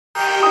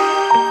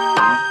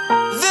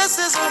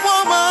This is a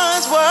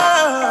woman's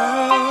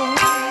world.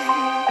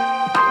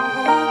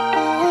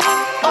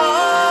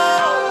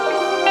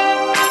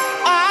 Oh,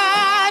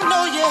 I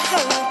know you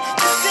heard.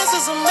 This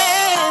is a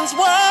man's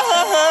world.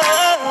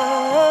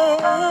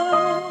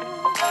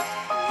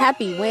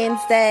 Happy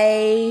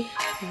Wednesday.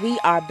 We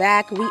are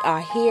back. We are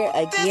here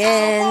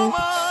again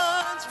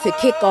to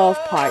kick off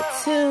part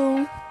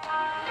 2.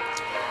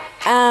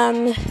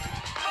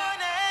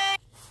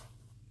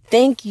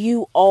 Thank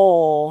you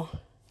all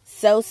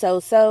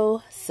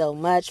so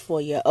much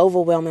for your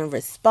overwhelming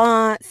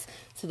response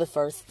to the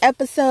first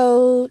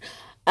episode.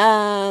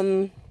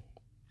 Oh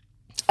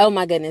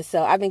my goodness.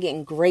 So I've been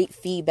getting great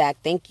feedback.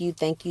 Thank you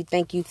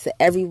to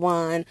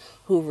everyone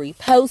who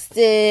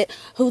reposted,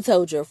 who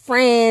told your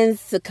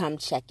friends to come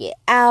check it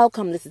out,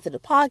 come listen to the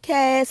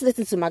podcast,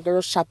 listen to my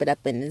girls chop it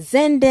up in the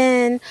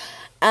Zenden.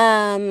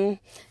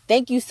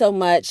 Thank you so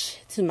much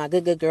to my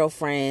good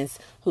girlfriends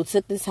who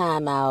took the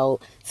time out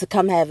to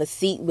come have a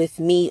seat with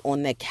me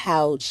on the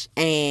couch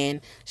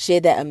and share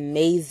that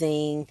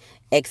amazing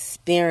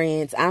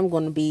experience. I'm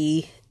going to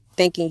be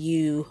thanking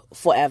you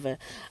forever.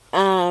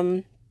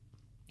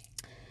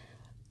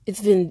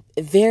 It's been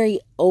very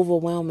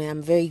overwhelming.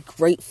 I'm very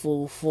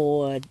grateful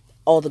for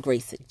all the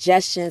great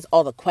suggestions,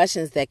 all the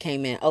questions that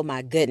came in. Oh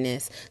my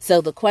goodness.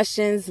 So the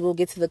questions, we'll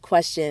get to the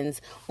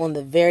questions on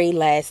the very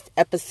last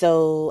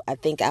episode. I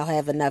think I'll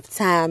have enough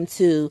time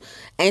to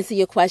answer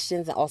your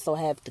questions and also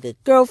have the good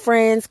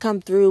girlfriends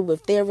come through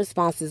with their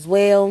response as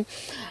well.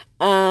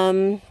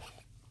 What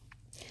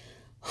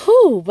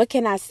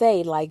can I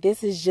say? Like,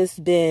 this has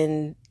just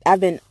been,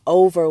 I've been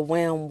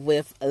overwhelmed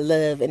with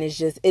love, and it's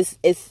just,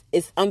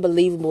 it's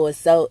unbelievable. It's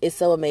so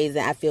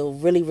amazing. I feel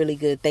really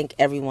good. Thank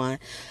everyone.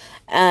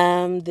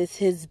 This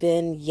has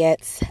been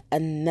yet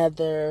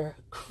another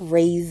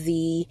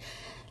crazy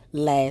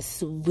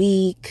last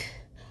week.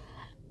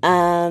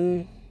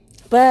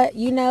 But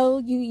you know,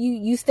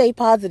 you stay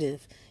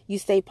positive. You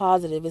stay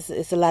positive.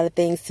 It's a lot of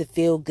things to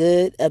feel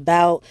good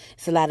about.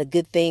 It's a lot of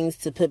good things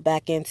to put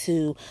back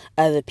into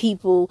other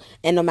people.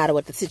 And no matter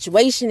what the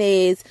situation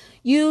is,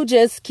 you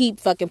just keep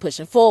fucking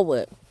pushing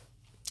forward.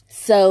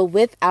 So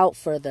without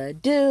further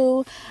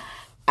ado,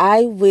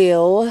 I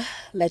will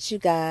let you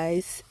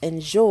guys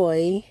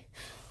enjoy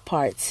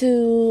part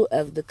 2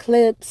 of the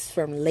clips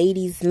from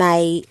Ladies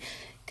Night.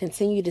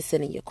 Continue to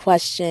send in your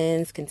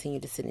questions.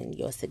 Continue to send in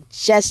your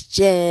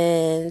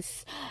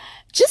suggestions.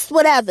 Just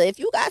whatever. If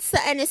you got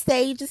something to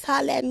say, just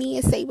holler at me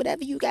and say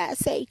whatever you guys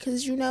say.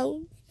 Because, you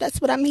know, that's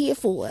what I'm here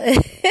for.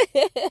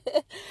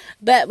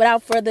 But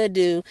without further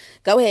ado,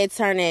 go ahead,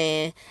 turn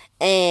in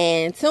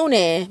and tune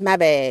in. My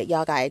bad.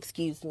 Y'all gotta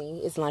excuse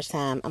me. It's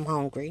lunchtime. I'm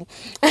hungry.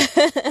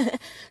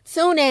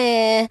 Tune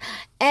in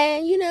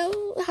and, you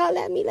know,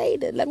 holler at me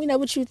later. Let me know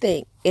what you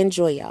think.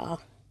 Enjoy,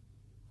 y'all.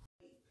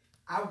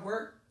 I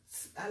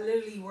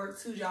literally work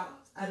 2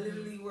 jobs. I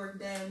literally work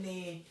damn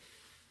near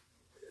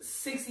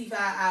 65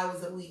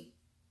 hours a week.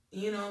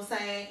 You know what I'm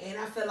saying? And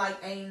I feel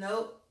like and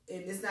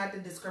it's not to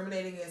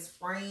discriminate against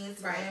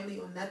friends, family,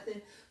 or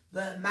nothing.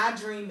 But my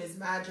dream is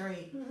my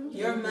dream. Mm-hmm.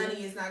 Your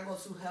money is not going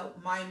to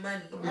help my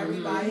money. Mm-hmm.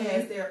 Everybody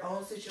has their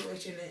own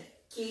situation, and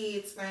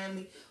kids,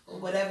 family, or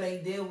whatever they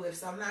deal with.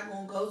 So I'm not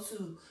going to go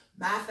to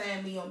my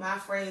family or my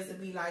friends and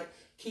be like,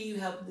 can you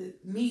help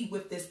me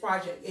with this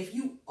project? If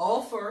you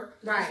offer,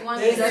 that's one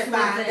thing.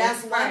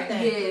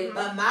 Yeah.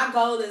 But my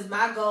goal is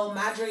my goal.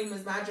 My dream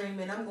is my dream.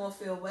 And I'm going to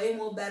feel way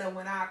more better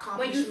when I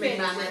accomplish everything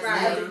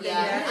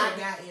that I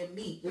got in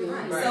me.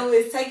 Right. So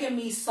it's taking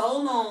me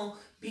so long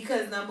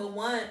because, number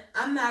one,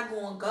 I'm not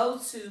going to go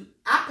to,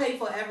 I pay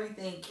for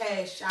everything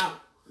cash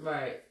out.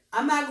 Right.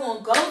 I'm not going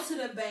to go to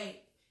the bank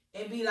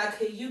and be like,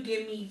 can you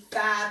give me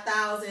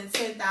 $5,000,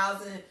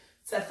 $10,000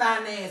 to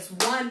finance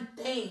one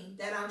thing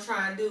that I'm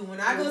trying to do. When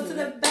I go to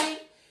the bank,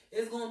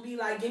 it's going to be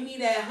like, give me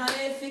that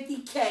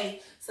 $150K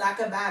so I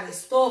can buy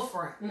this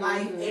storefront.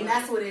 Like, and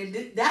that's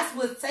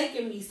what's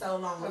taking me so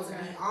long, to be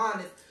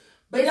honest.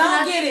 But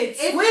don't get it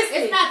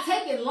twisted. It's not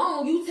taking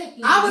long. You taking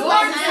your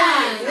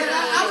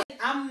time.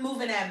 I'm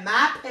moving at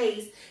my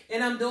pace,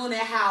 and I'm doing it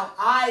how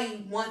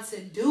I want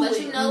to do it. But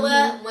you know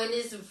what? When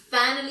it's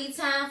finally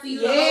time for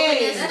you to open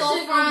that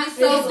storefront, it's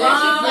so good.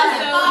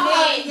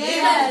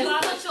 You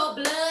put your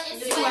blood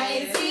and sweat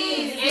and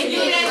tears, and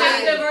you ain't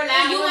have to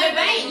rely on the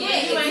bank. You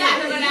ain't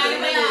have to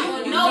rely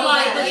on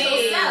nobody but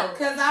yourself.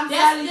 Because I'm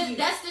telling you,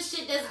 that's the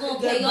shit that's gonna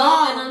pay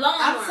off in the long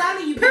run. I'm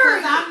telling you,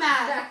 because I'm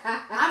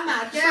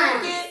not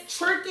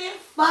tricking,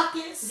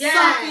 fucking,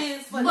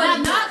 sucking for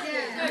nothing.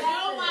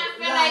 Nobody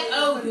feel like,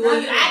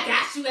 I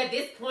got you at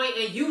this point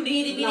and you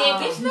needed me there.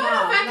 Bitch, no, the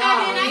fuck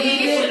I did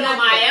this shit on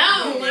my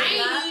own. I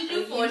ain't need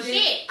you for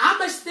shit.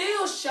 I'ma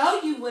still show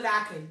you what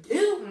I can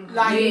do.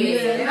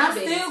 And I'm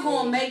still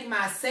gonna make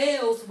my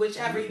sales, which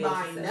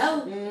everybody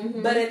know.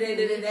 But at the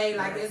end of the day,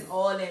 like, it's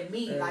all in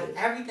me. Like,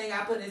 everything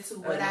I put into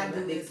what I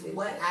do is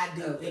what I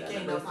do. It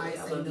can't nobody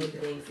say no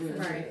different.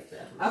 Right.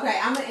 Okay,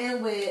 I'm gonna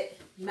end with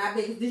my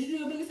biggest. Did you do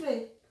your biggest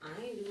thing? I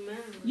ain't do mine.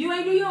 You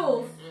ain't do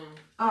yours?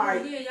 All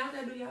right. Yeah, y'all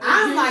gotta do y'all.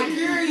 I'm like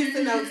curious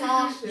to know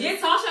Tasha. Yeah,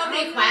 Tasha over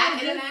there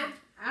quiet.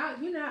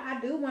 I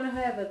do want to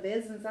have a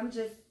business. I'm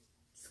just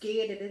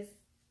scared that it's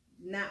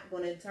not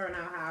going to turn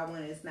out how I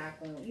want it. It's not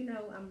going to,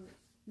 I'm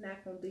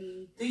not going to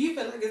be. Do you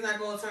feel like it's not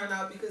going to turn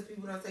out because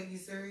people don't take you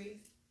serious?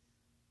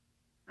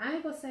 I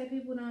ain't going to say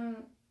people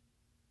don't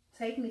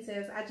take me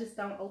serious. I just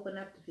don't open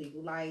up to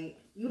people. Like,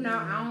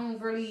 I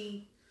don't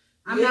really.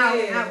 I'm not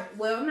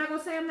going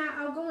to say I'm not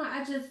outgoing.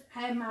 I just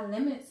have my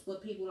limits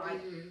with people.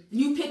 Like,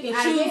 you pick and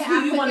choose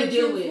who you want to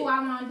deal with. Who I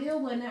want to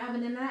deal with. And other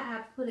than that,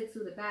 I put it to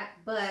the back.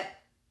 But,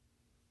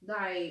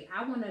 like,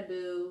 I want to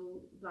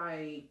do,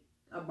 like,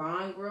 a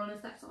bond girl and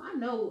stuff. So I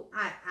know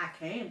I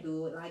can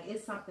do it. Like,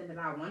 it's something that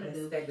I want to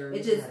do.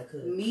 It's just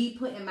me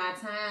putting my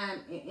time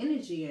and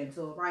energy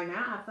into it. Right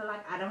now, I feel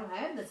like I don't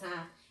have the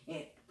time.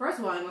 And first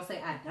of all, I'm going to say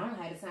I don't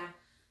have the time.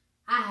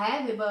 I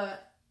have it,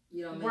 but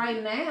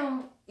right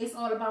now, it's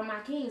all about my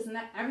kids. And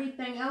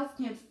everything else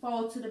can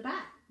fall to the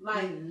back.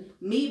 Like,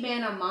 me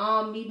being a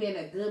mom, me being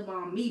a good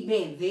mom, me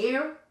being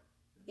there,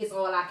 it's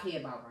all I care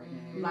about right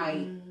now.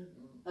 Like,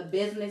 a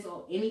business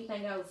or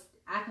anything else,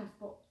 I can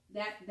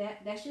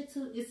that shit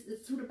too.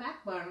 It's to the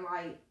back burner.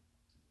 Like,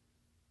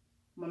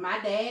 when my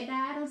dad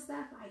died and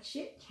stuff, like,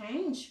 shit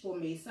changed for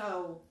me.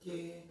 So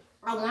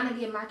I want to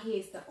give my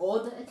kids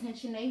all the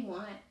attention they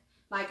want.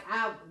 Like,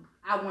 I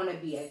want to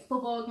be at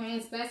football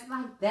games, best.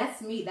 Like,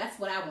 that's me. That's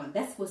what I want.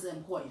 That's what's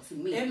important to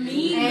me. And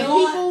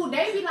people,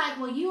 they be like,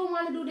 well, you don't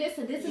want to do this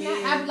and this and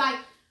that. I be like,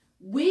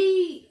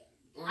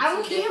 I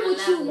don't care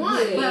what you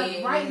want,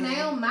 but right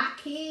now, my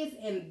kids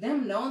and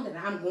them knowing that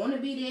I'm going to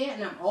be there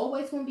and I'm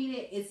always going to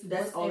be there,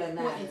 that's all that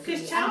matters.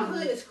 Because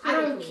childhood is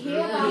critical. I don't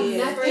care about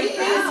nothing. It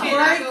is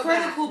very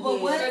critical,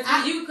 but what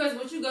you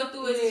go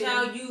through as a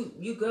child,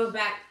 you go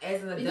back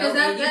as an adult. Because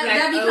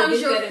that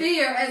becomes your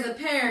fear as a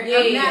parent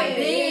of not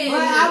being.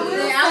 But I will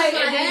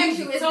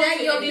say, is that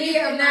your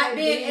fear of not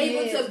being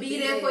able to be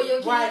there for your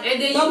kids? Right.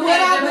 And then but what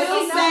I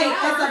will say,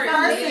 as a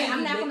person,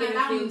 I'm not going to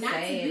allow you not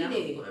to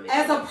be there.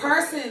 As a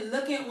person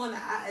looking on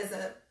as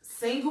a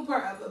single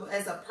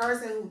as a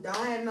person who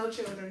don't have no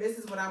children, this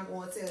is what I'm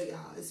going to tell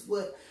y'all. It's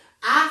what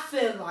I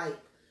feel like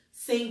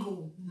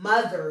single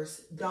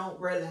mothers don't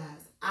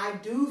realize. I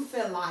do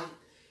feel like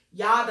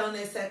y'all don't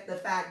accept the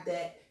fact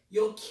that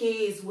your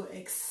kids will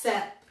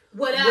accept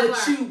what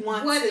you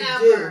want to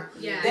do.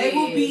 Yeah. They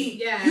will be.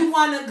 Yeah. You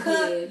want to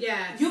cook.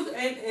 Yeah. You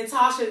and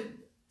Tasha.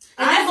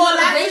 And that's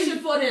motivation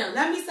for them.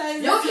 Let me say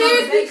this. Your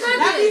kids be cooking.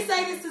 Let me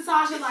say this to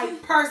Tasha,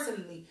 like,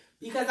 personally.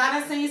 Because I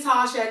done seen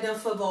Tasha at them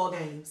football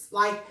games.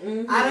 Like,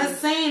 I done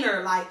seen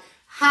her, like,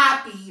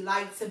 happy,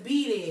 like, to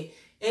be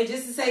there. And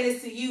just to say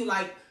this to you,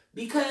 like,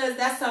 because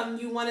that's something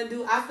you want to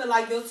do, I feel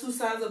like your two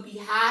sons will be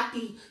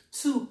happy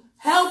to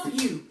help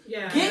you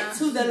get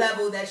to the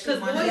level that you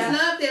want to get. Because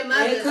boys love their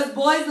mothers. Because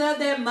boys love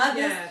their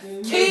mothers.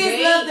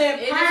 Kids love their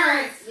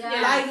parents.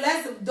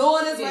 Like,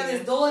 daughters, whether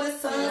it's daughters,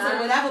 sons, or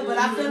whatever. But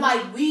I feel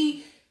like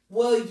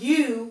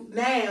you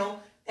now,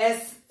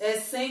 as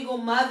single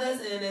mothers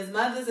and as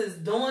mothers is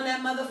doing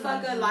that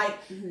motherfucker, like,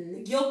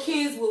 your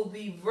kids will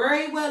be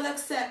very well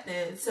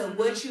accepting to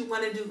what you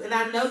want to do. And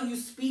I know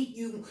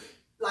you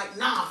like,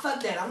 nah,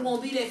 fuck that. I'm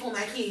gonna be there for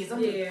my kids.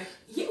 We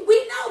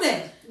know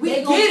that. We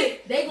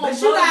get it.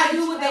 But you gotta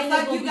do what the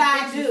fuck you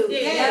gotta do.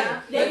 They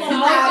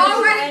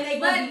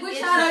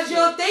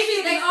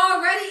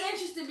already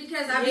interested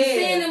because I've been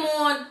seeing them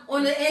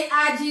on the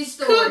IG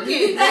story.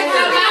 Cooking.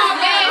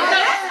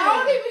 That's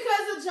only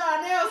because of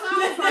Janelle. So I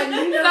was like,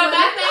 so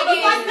my thing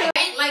is,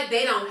 ain't like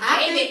they don't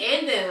have it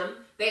in them.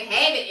 They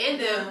have it in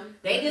them.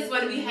 They just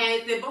want to be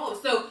hands and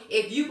bones. So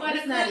if you want to,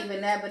 it's not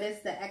even that, but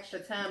it's the extra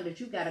time that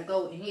you gotta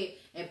go in here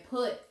and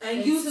put.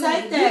 And you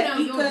take that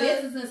your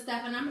business and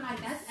stuff. And I'm like,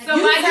 that's. So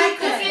while you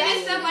cooking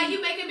and stuff, like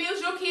you making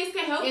meals, your kids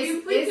can help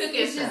you pre-cook and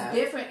It's stuff. just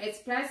different,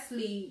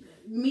 especially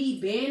me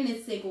being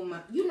a single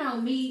mom. You know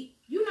me.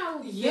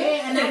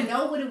 And I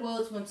know what it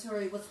was when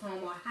Tori was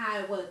home or how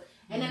it was,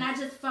 and then I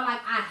just felt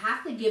like I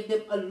have to give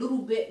them a little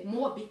bit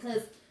more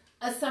because.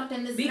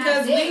 Something that's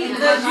not there.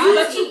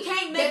 But you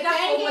can't make up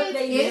for what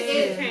they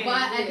did.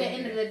 But at the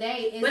end of the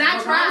day, but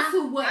I try. I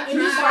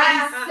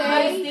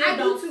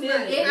do too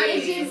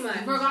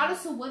much.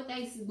 Regardless of what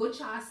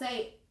y'all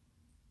say,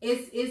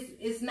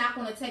 it's not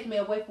going to take me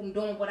away from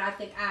doing what I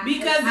think I.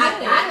 Because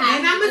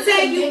and I'm gonna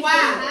tell you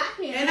why.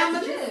 And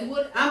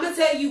I'm gonna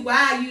tell you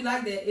why you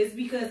like that. It's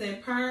because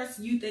in parents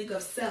you think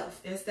of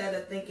self instead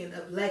of thinking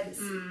of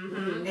legacy,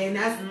 and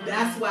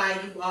that's why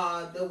you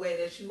are the way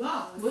that you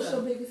are. What's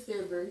your biggest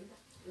fear, Bree?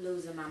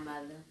 Losing my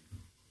mother.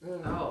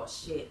 Oh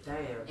shit,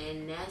 damn.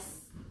 And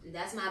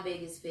that's my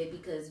biggest fear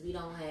because we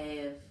don't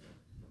have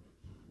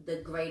the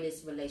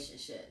greatest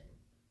relationship.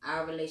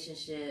 Our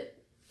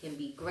relationship can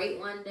be great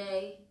one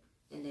day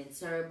and then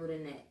terrible the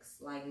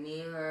next. Like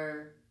me and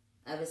her,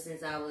 ever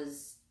since I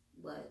was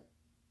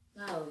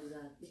how old was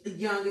I?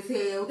 Young as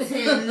hell,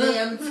 10,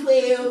 11, 12.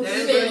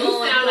 You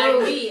sound like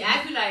me.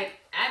 I be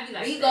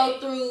like we go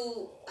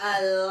through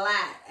a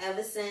lot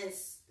ever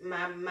since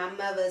my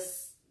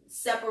mother's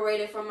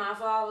separated from my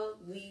father.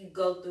 We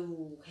go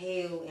through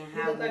hell and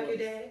high. You look like your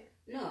dad?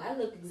 No, I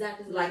look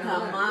exactly like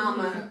her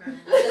mama.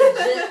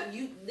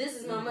 This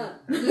is my mother.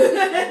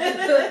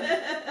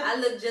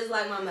 look just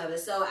like my mother.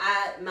 So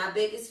my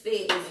biggest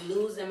fear is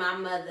losing my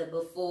mother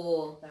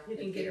before You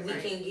can get it we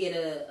right. can get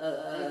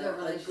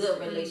a good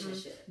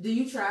relationship. Do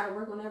you try to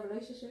work on that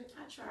relationship?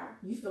 I try.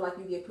 You feel like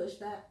you get pushed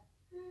back?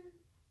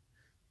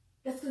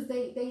 That's because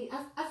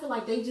I feel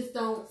like they just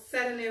don't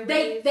Set in their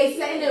ways. they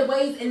set in their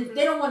ways and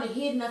they don't want to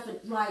hear nothing.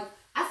 Like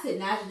I sit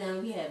Naja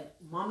down, we have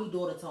mommy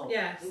daughter talk.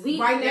 Yes.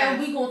 Right now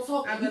we gonna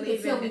talk. I And you can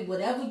believe tell in me it.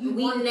 whatever you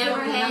We want.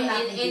 never had,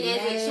 and and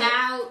as a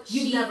child,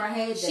 you never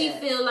had that. She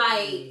feel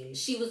like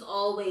she was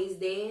always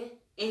there.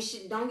 And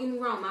she, don't get me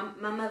wrong,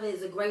 my mother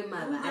is a great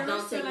mother. I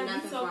don't take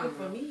nothing from her.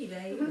 For me,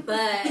 babe.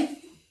 But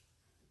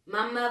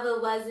my mother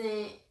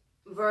wasn't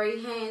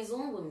very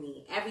hands-on with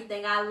me.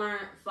 Everything I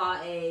learned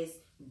far as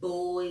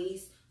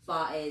boys,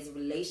 far as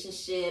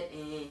relationship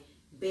and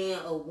being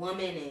a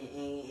woman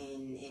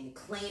and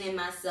cleaning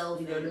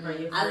myself.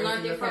 I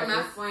learned it from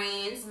my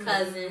friends,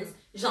 cousins,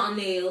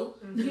 Janelle.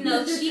 You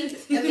know, Damn,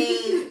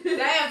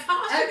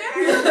 Tasha,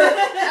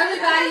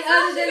 Everybody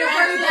other than the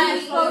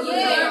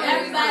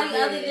everybody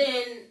other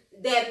than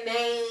that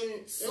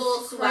main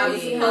source where I was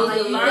crazy. supposed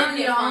to Like, learn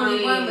you're it the only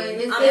from. one, but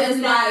it's I'm just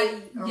just like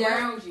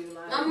around you.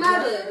 Like, my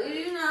mother,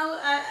 you know,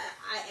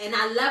 and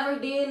I love her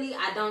dearly.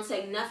 I don't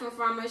take nothing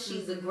from her.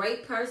 She's a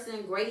great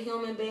person, great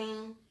human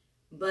being,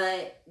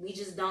 but we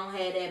just don't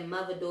have that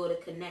mother-daughter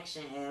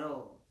connection at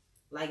all.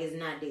 Like, it's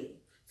not there.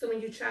 So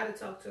when you try to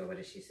talk to her, what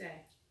does she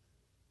say?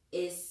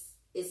 It's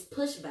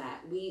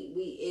pushback.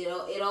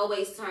 It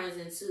always turns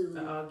into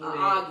an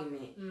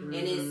argument. Mm-hmm.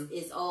 And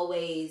it's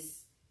always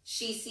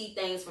she see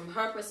things from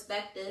her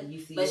perspective,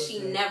 but she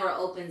never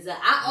opens up.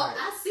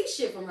 I see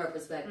shit from her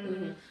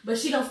perspective, but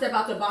she don't step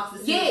out the box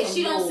to see it from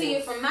she don't yours. see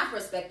it from my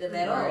perspective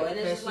at all, and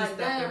it's just like,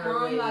 damn,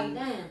 mom, like,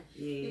 damn,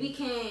 we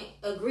can't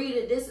agree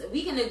to this.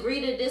 We can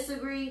agree to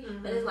disagree,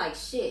 but it's like,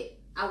 shit.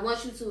 I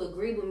want you to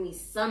agree with me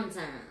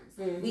sometimes.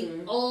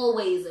 We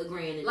always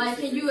agreeing to like,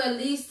 disagree. can you at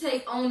least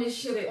take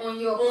ownership on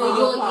your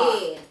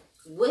part? Yeah.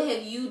 What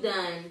have you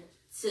done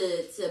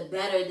to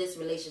better this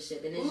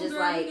relationship? And it's just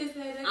like,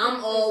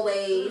 I'm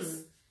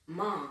always,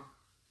 Mom,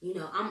 you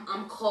know,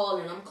 I'm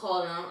calling,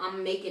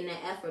 I'm making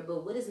that effort,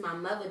 but what is my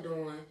mother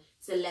doing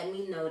to let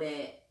me know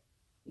that,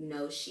 you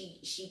know,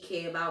 she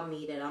care about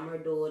me, that I'm her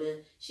daughter?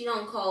 She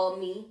don't call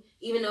me,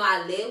 even though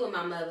I live with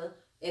my mother.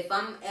 If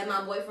I'm at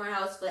my boyfriend's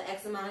house for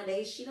X amount of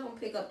days, she don't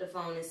pick up the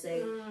phone and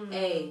say,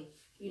 hey,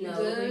 you know,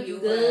 you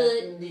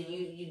good? Do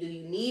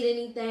you need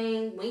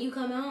anything? When you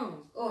coming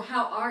home? Or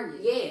how are you?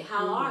 Yeah,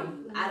 how are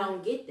you? I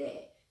don't get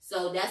that.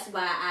 So that's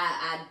why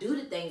I do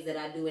the things that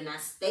I do, and I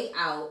stay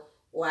out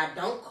or I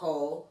don't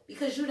call,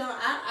 because you don't.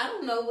 I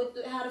don't know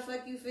how the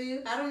fuck you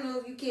feel. I don't know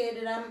if you care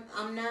that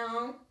I'm now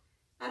home.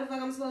 How the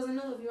fuck I'm supposed to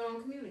know if you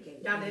don't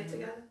communicate? Y'all live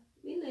together?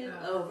 We live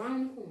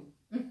around the corner.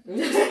 I'm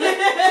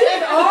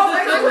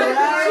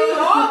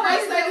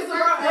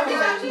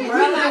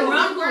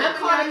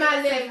calling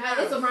my living.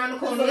 It's around the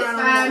corner. It's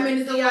 5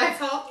 minutes away. Y'all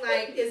talk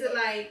like, is it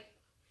like,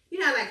 you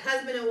know, like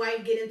husband and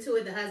wife get into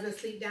it, the husband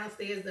sleep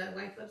downstairs, the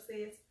wife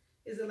upstairs?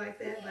 Is it like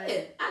that? Like,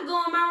 Yeah, I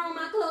go in my room,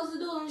 I close the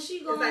door, and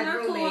she go in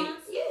her corner.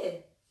 Yeah.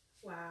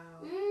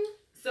 Wow.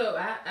 So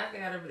I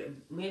got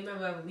me and my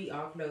mother, we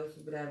all close,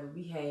 whatever.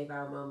 We have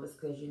our moments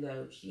because, you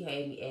know, she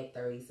had me at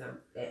 30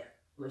 something,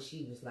 when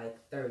she was like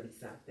 30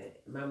 something.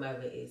 My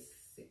mother is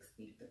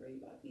 63,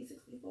 about to be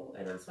 64,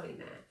 and I'm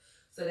 29.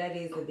 So that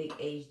is a big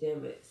age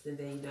difference. And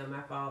then, you know,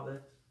 my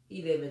father,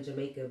 he lived in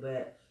Jamaica,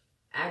 but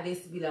I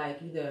just be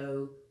like, you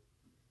know,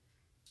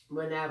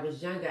 when I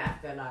was younger, I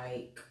felt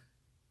like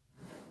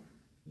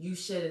you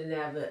should have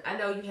never. I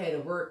know you had to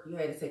work, you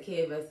had to take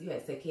care of us, you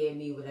had to take care of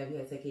me, whatever, you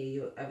had to take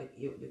care of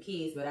your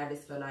kids, but I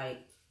just feel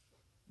like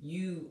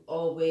you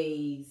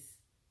always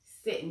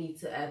sent me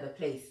to other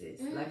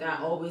places. Like,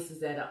 I always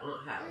was at an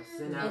aunt house,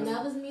 and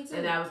that was me too.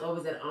 And I was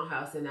always at an aunt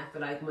house, and I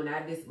feel like when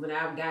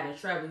I got in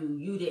trouble,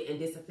 you didn't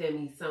discipline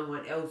me.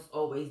 Someone else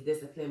always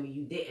disciplined me.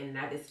 You didn't, and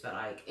I just felt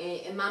like.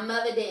 And my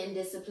mother didn't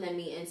discipline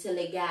me until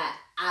it got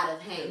out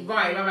of hand.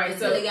 Right.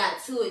 Until it got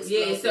too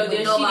explosive. Yeah, so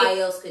then nobody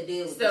else could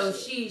deal with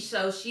it.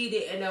 So she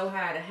didn't know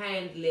how to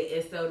handle it,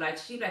 and so like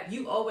she like,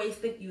 you always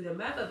think you the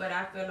mother, but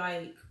I feel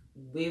like,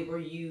 where were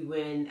you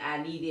when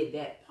I needed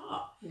that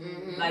part?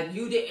 Like,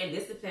 you didn't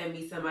discipline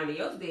me, somebody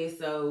else did.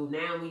 So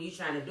now when you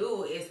trying to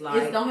do it, it's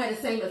like it don't have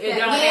the same effect. It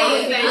don't have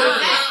the same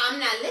effect. I'm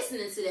not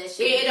listening to that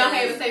shit. It don't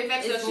have the same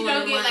effect. So she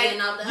don't get like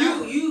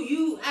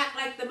you act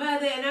like the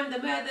mother and I'm the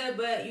mother,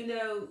 but you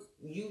know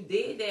you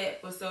did that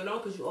for so long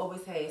because you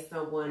always had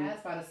someone. I was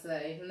about to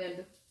say,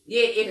 Linda.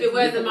 Yeah, if it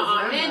wasn't my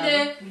Aunt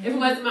Linda, if it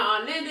wasn't my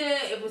Aunt Linda,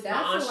 it was my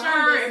Aunt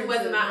Sharon. If it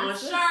wasn't my Aunt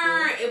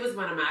Sharon, it was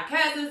one of my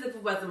cousins. If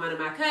it wasn't one of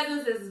my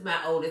cousins, this is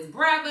my oldest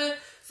brother.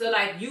 So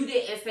like, you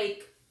didn't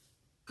take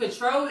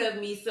control of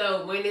me.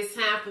 So when it's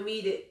time for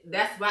me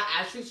that's why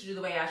I treat you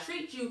the way I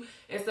treat you.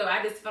 And so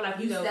I just feel like,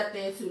 you know, stepped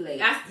in too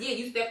late.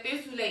 You stepped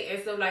in too late.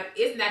 And so like,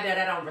 it's not that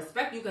I don't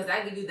respect you, because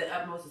I give you the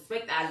utmost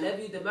respect. I love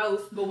you the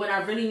most. But when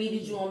I really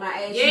needed you on my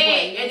ass, and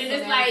then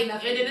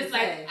it's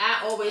like,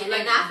 I always and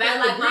like, I feel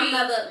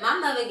like my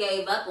mother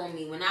gave up on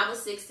me when I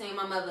was 16.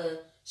 My mother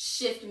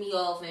shift me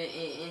off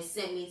and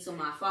sent me to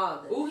my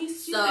father. Oh, she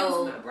sent me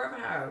to my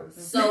brother's house.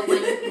 So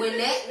when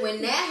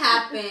that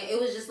happened, it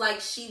was just like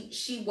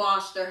she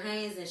washed her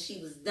hands and she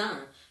was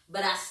done.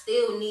 But I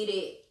still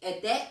needed,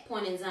 at that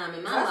point in time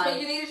in my life, I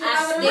needed my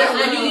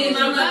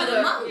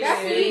mother.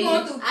 That's when you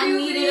going through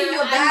puberty,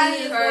 your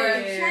body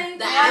and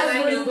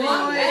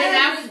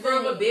I was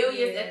real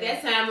rebellious at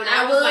that time when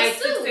I was like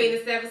 16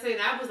 and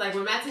 17. I was like,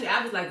 when I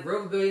was like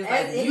real rebellious.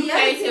 Like, you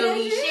can't tell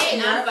me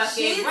shit. I'm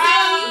fucking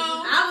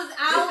wrong. I was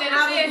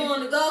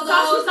going to go. So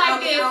she was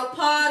like this.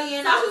 Partying.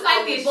 So she was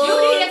like this. You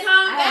need to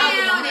calm down.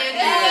 And I'm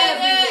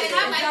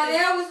like,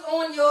 that was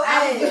on your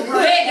ass.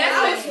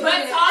 That's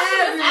what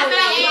Tasha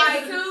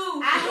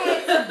I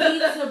had to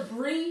be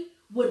Bree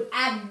what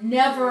I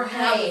never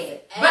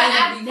had. But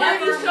I'm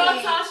never sure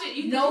Tasha,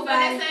 you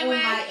nobody that same on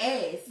way? my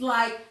ass.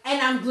 Like,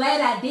 and I'm glad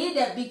I did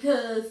that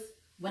because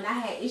when I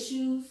had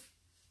issues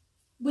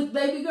with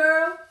baby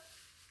girl,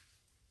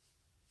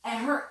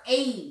 at her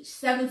age,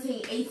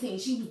 17, 18,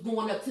 she was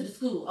going up to the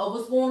school. Oh,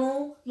 what's going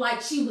on?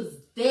 Like, she was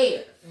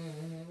there.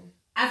 Mm-hmm.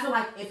 I feel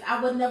like if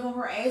I would never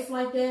her ass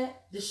like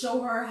that to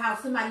show her how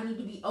somebody need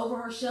to be over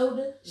her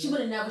shoulder, she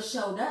would have never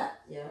showed up.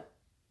 Yeah.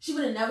 She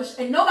would have never,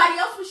 and nobody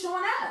else was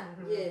showing up.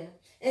 Mm-hmm. Yeah.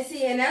 And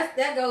see, and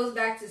that goes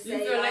back to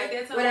say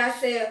like what I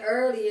said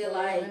earlier,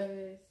 like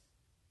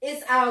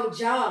it's our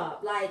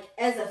job, like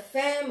as a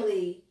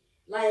family,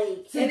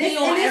 like and it's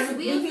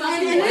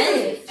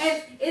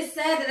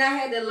sad that I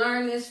had to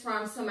learn this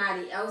from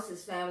somebody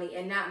else's family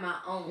and not my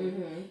own.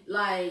 Mm-hmm.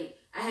 Like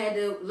I had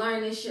to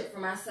learn this shit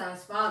from my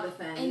son's father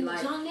family. And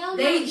like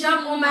they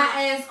jump on my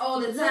ass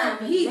all the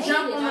time. He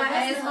jump on my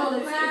ass all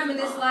the time, and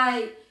it's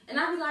like, and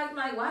I be like,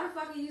 why the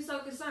fuck are you so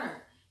concerned?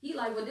 He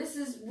like, well, this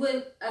is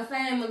what a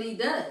family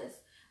does.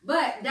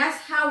 But that's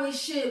how it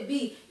should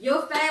be.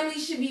 Your family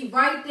should be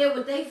right there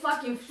with their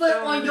fucking foot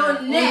on your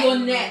neck. On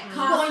your neck.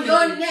 On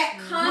your neck.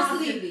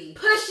 Constantly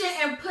pushing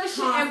and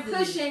pushing and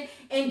pushing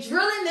and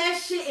drilling that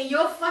shit in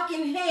your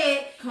fucking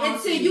head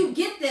until you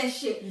get that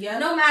shit. Yep.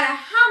 No matter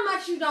how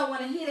much you don't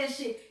want to hear that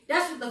shit,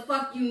 that's what the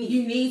fuck you need.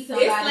 You need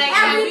somebody.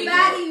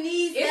 Everybody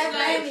needs that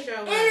family.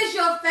 It is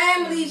your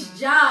family's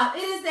job. It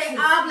is their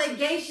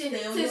obligation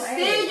to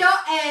steer your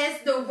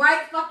ass the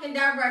right fucking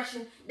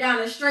direction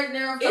down a straight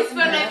narrow fucking It's for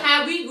like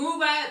how we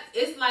grew up.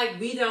 It's like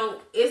we don't.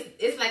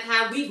 It's like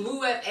how we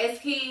grew up as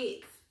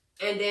kids,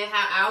 and then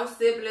how our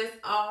siblings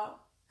are.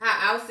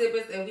 How our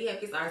siblings and we have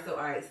kids are. So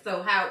alright.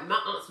 So how my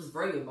aunts was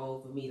very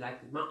involved with me. Like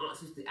my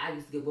aunts I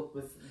used to get whooped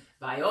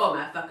by all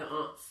my fucking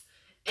aunts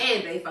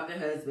and they fucking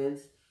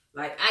husbands.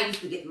 Like I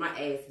used to get my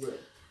ass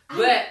whipped.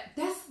 But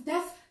that's.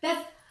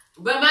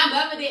 But my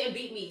mother didn't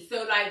beat me.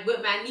 So like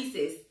with my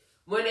nieces,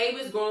 when they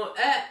was growing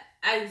up,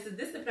 I used to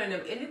discipline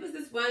them. And it was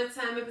this one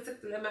time in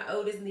particular, my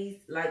oldest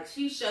niece, like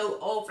she showed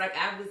off. Like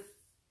I was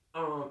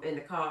in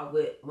the car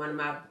with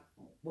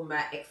with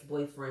my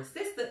ex-boyfriend's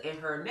sister and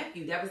her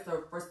nephew. That was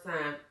her first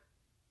time.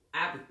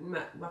 My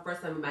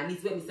first time with my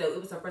niece with me, so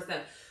it was her first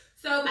time.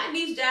 So my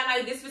niece just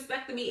like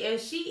disrespected me, and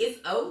she is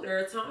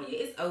older. Tanya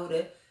is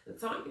older. And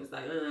Tanya was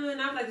like,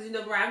 and I'm like, you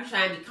know, right? I'm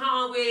trying to be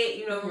calm with it,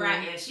 you know,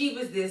 right? And she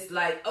was this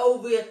like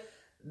over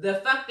the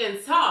fucking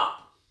top.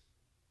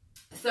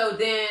 So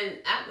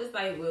then I was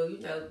like, well, you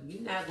know,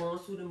 you're not going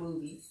to the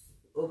movies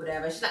or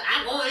whatever. She's like,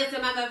 I'm going into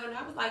my mother. And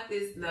I was like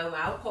this, no,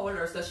 I'll call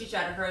her. So she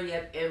tried to hurry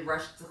up and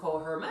rush to call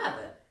her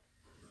mother.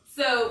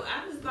 So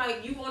I was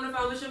like, you on the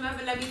phone with your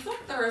mother? Let me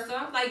talk to her. So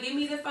I was like, give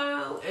me the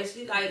phone. And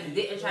she like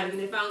didn't try to give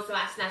me the phone. So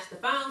I snatched the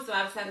phone. So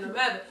I was telling her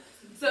mother.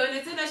 So and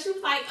until that, she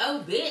was like,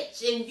 oh,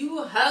 bitch. And you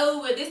a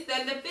hoe and this,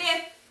 that, and the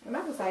fifth. And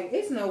I was like,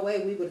 it's no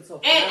way we would have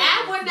talked. And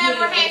I would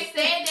never have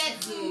said that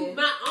to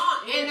my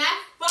aunt. And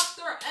I fucked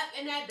her up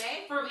in that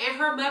bathroom. And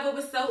her mother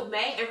was so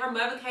mad. And her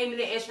mother came in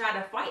there and tried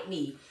to fight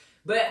me.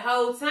 But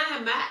whole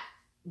time,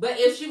 but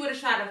if she would have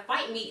tried to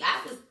fight me,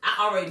 I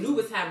already knew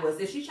what time it was.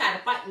 If she tried to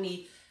fight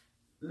me,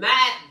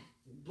 my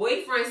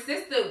boyfriend's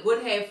sister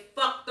would have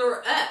fucked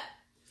her up.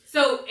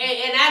 So,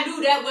 and I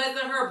knew that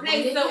wasn't her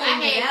place. So I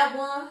had that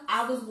one.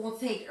 I was gonna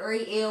take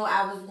every L.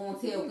 I was gonna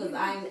tell because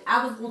I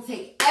was gonna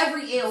take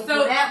every L for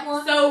that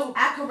one. So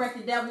I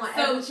corrected that one.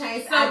 Every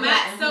chance. So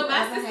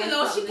my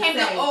sister-in-law, she came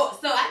to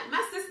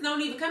my sister don't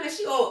even come in.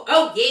 She oh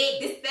yeah,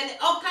 this that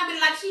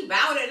coming like she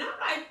about it, and I'm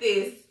like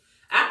this.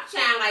 I'm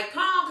trying like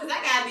calm because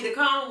I gotta be the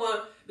calm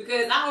one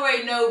because I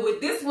already know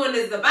what this one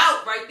is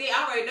about right there.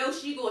 I already know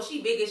she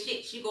big as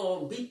shit. She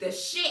gonna beat the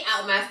shit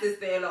out my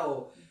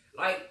sister-in-law.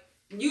 Like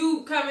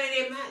you coming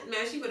in,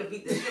 man, she would have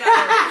beat the shit out of her.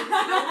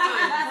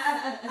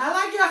 I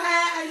like your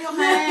hat and your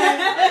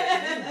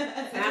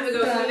hair. Time to go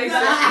to the next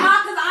one.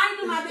 Because I ain't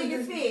do my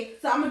biggest fear.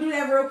 So I'm gonna do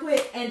that real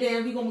quick and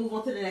then we're gonna move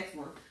on to the next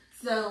one.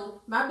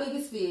 So my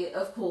biggest fear,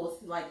 of course,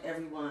 like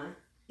everyone,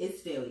 is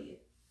failure.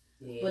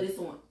 Yeah. But it's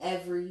on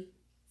every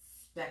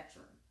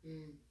spectrum.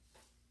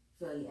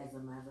 Failure as a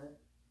mother,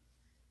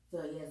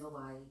 failure as a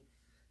wife.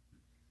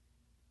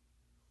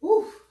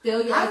 Oof.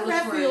 Failure as a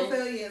friend. Feel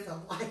failure as a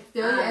wife.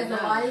 Failure as a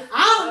wife.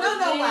 I don't know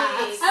no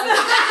wives. I don't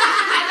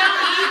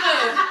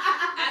either.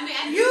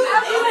 You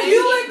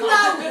and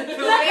Chloe.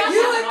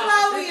 You and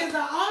Chloe is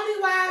the only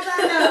wives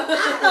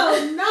I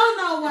don't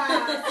know why.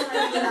 I'm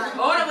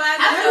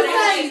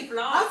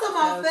talking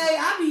about Faye.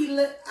 I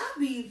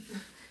be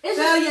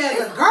tell you as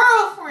a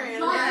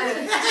girlfriend. As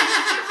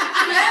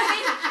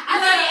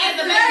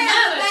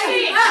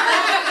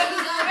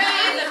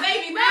a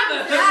baby mother.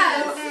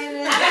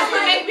 That's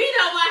what makes me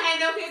don't want to have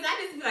no kids. I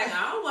just be like, I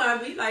don't want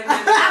to be like that.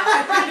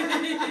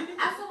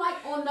 I feel like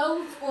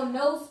on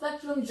those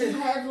spectrums you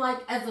have like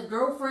as a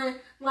girlfriend,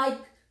 like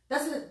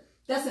that's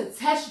a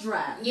test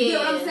drive. You know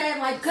what I'm saying?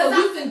 Like, because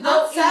you can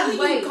go I'm telling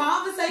way. you,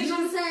 conversations, you know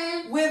what I'm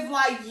saying? with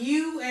like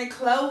you and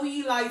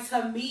Chloe, like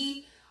to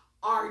me,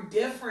 are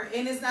different.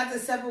 And it's not to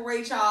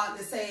separate y'all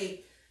to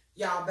say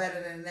y'all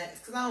better than the next.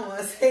 Because I don't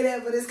want to say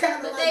that, but it's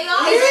kind of like they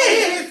are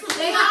better.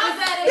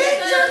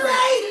 Bitch, you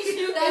made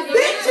it.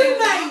 Bitch, you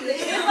made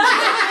it.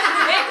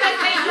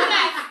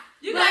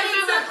 You got to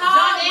remember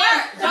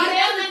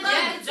Jonelle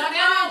and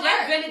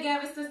Jeff been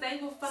together since they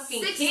were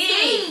fucking 16.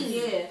 kids.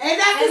 Yeah. And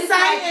that's the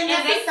same. And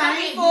that's the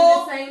same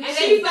for.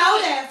 She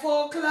know that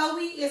for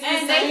Chloe. It's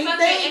the same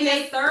thing. In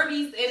their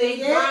 30s and they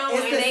grown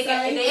and they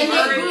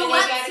grew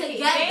up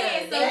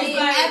together.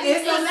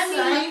 It's the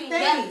same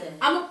thing.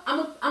 I'm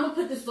gonna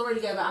put this story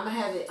together. I'm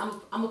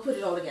gonna put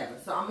it all together.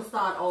 So I'm gonna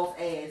start off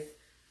as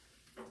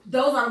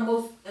those are the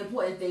most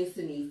important things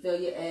to me.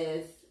 Failure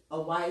as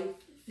a wife,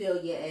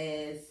 failure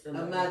as a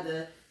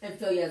mother, and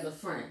failure as a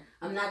friend.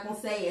 I'm not gonna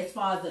say as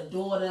far as a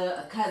daughter,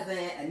 a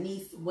cousin, a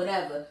niece,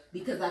 whatever,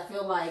 because I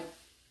feel like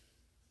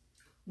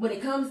when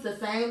it comes to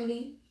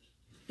family,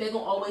 they're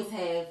gonna always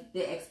have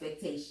their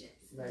expectations.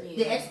 Right. Yeah.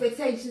 The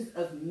expectations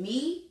of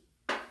me,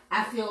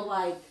 I feel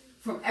like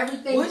from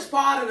everything. Which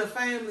part of the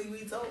family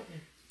we talking?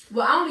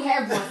 Well, I only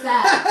have one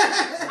side.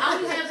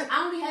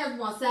 I only have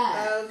one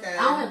side. Okay.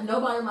 I don't have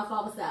nobody on my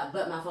father's side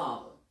but my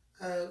father.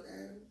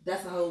 Okay.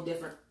 That's a whole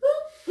different.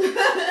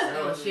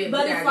 Oh, shit.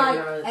 But it's like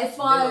as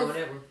far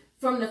as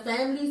from the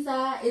family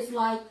side, it's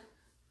like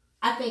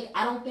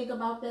I don't think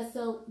about that.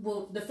 So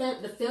well, the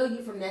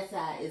failure from that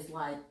side is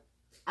like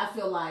I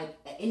feel like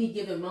at any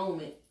given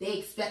moment they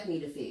expect me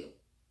to feel.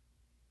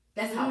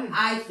 That's how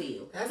I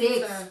feel.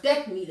 They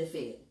expect me to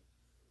feel.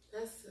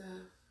 That's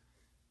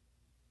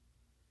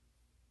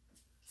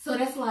So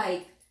that's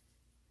like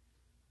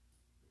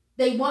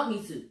they want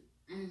me to.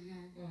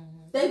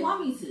 They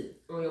want me to.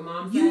 On your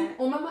mom's side?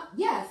 On my mom?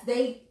 Yes.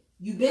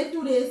 You been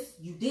through this.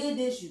 You did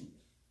this.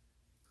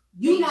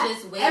 You not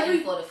just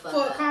waiting for the fuck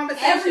for a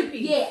conversation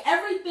piece. Yeah,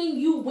 everything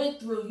you went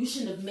through, you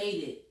shouldn't have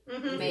made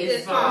it. Made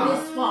this far.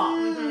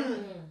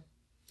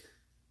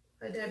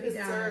 But that be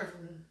down.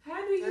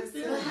 How do you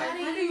feel? How do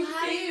you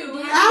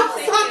feel? I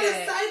was about to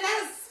say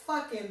that's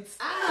fucking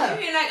tough. I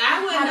mean, like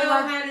I wouldn't know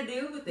how to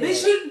deal with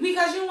Because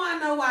that. you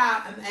want to know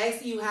why I'm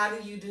asking you, how do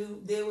you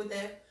deal with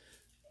that?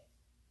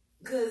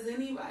 Because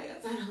anybody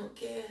else, I don't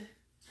care.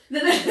 My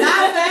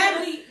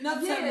family,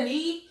 to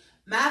me,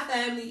 my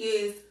family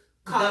is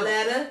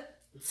Carletta,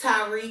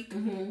 Tyreek,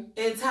 and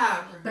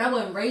Tyra. But I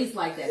wasn't raised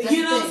like that. That's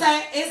you know what I'm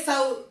saying? It's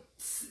so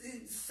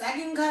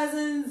second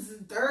cousins,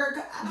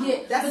 third.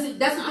 That's the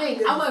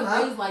thing. I wasn't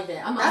raised like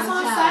that. That's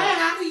what I'm saying.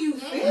 How do you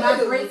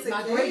feel?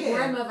 My great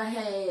grandmother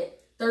had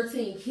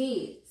 13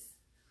 kids.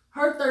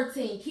 Her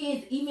 13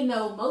 kids, even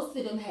though most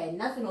of them had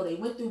nothing or they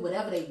went through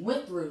whatever they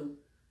went through,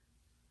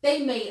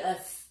 they made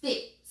us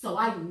stick. So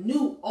I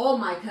knew all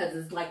my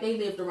cousins, like they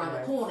lived around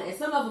the corner, and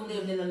some of them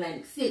lived in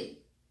Atlantic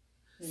City.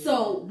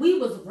 So we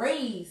was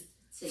raised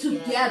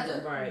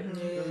together.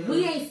 Right.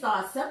 We ain't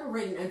start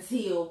separating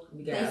until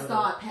they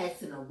start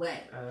passing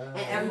away,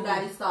 and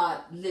everybody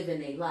start living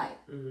their life.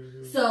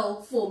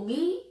 So for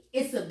me,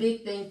 it's a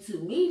big thing to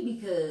me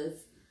because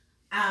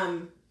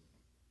I'm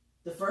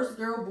the first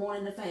girl born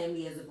in the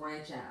family as a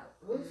grandchild.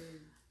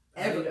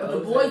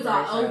 The boys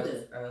are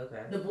older.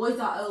 The boys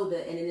are older,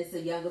 and then it's a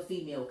younger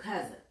female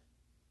cousin.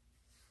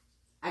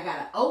 I got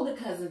an older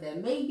cousin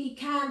that maybe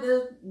kind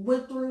of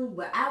went through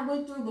what I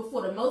went through, but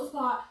for the most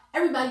part,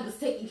 everybody was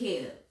taken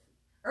care of.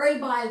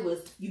 Everybody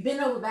was, you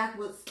bend over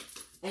backwards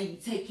and you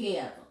take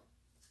care of them.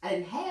 I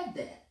didn't have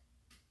that.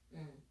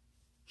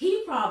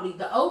 He probably,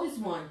 the oldest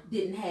one,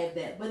 didn't have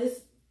that, but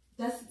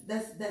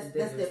that's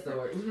different.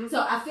 Story.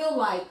 So I feel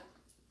like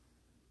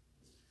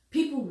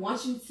people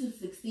want you to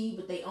succeed,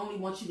 but they only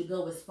want you to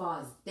go as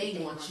far as they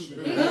want you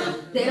to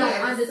go. They don't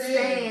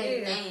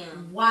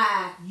understand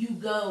why you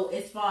go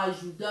as far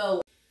as you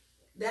go.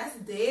 That's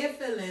their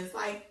feelings.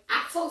 Like,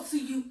 I talk to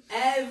you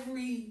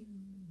every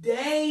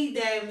day,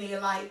 damn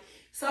near. Like,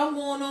 something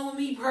going on with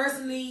me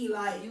personally.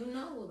 Like, you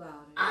know about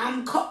it.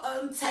 I'm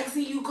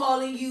texting you,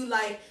 calling you.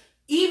 Like,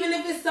 even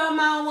if it's something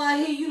I don't want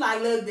to hear, you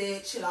like, look,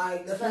 bitch.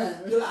 Like, the fuck.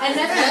 Like, and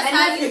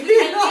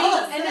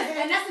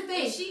that's the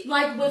thing.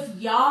 Like,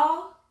 with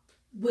y'all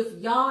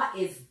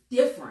is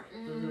different.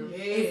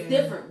 It's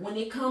different when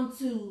it comes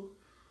to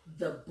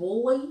the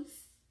boys.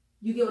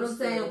 You get what I'm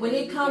saying? When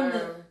it comes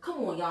to,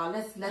 come on, y'all,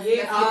 let's get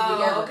it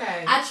together.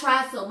 Okay. I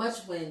tried so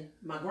much when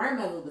my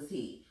grandmother was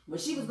here. When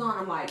she was gone,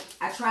 I'm like,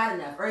 I tried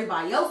enough.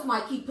 Everybody else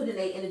might keep putting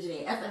their energy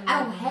in effort.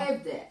 I don't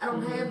have that. I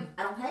don't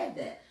have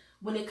that.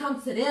 When it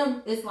comes to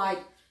them, it's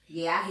like,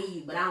 yeah, I hear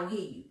you, but I don't hear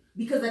you.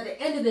 Because at the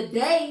end of the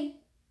day,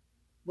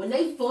 when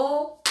they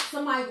fall,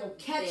 somebody gonna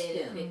catch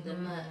them. Pick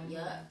them up.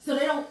 Yeah. So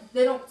they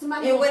don't.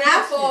 Somebody. And when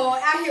I fall,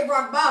 I hit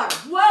rock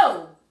bottom.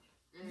 Whoa.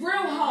 Real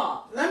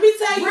hard. Let me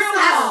tell you real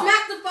something. hard.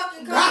 Smack the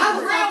fucking car. I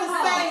was about to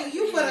say,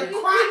 you put a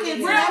crack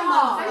into that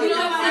motherfucker. You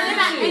know,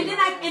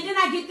 and then I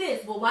get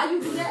this. Well, why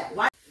you do that?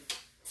 Why?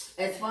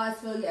 As far as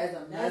failure as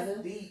a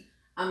mother,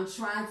 I'm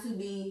trying to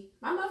be.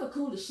 My mother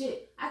cool as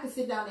shit. I can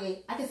sit down there.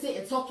 I can sit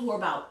and talk to her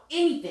about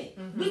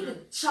anything. We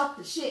could chop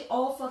the shit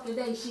all fucking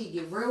day. She'd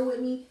get real with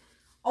me,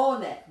 all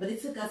that. But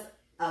it took us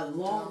a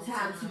long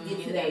time to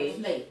get to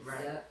that place.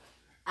 Right.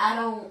 I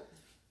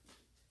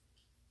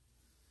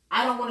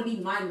don't want to be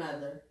my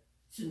mother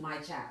to my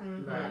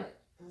child. Right.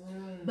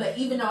 But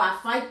even though I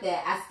fight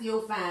that, I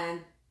still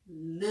find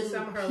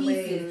little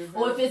pieces.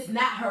 Or if it's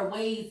not her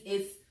ways,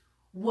 it's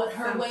what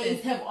her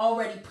ways have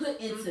already put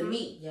into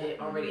me. Yeah,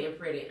 already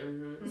imprinted.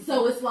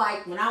 So it's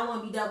like when I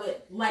want to be done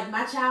with, like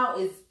my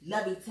child is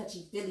lovey,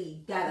 touchy,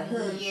 feely, got a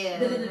hug.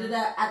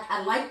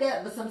 I like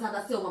that, but sometimes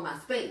I still want my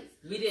space.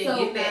 We didn't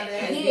get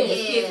that. We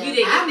didn't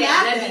get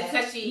that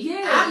lovey, touchy.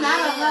 Yeah. I'm not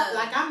a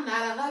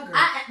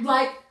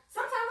hugger.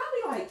 Sometimes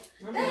I'll be like,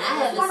 I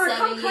have a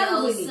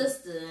 7-year-old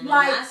sister, and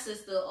my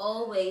sister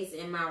always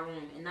in my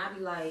room, and I be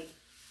like,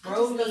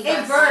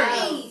 it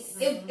varies.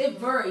 It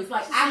varies.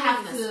 Like I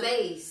have to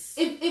space.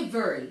 It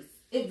varies.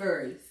 It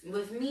varies.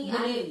 With me,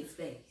 I need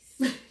space.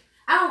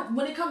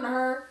 When it comes to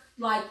her,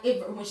 like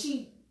when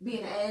she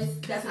being an ass,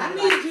 that's what I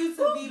need you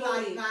to be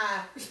like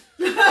my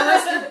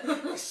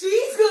person.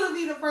 She's gonna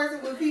be the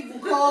person when people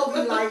call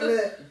me like,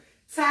 look,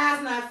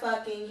 Ty's not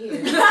fucking here.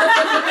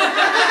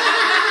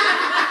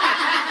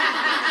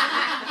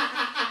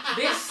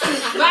 Bitch,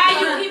 why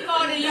you keep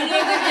on it? You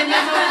didn't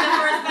remember the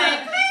first thing.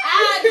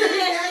 I did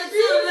that shit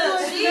too.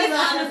 Look, she's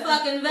on the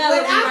fucking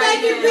velvet. When I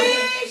make it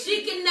big, she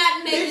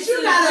cannot make it.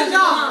 You got a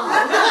job.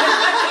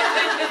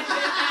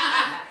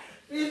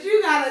 Bitch,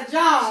 you got a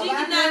job. She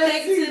cannot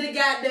make it to the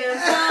goddamn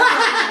song.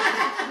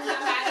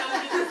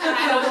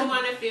 How do you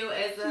want to feel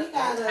as a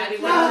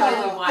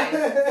wife?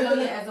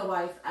 As a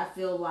wife, I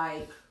feel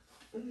like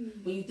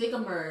when you think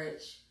of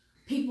marriage,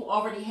 people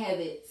already have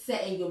it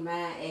set in your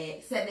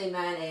mind set in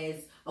their mind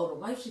as, oh, the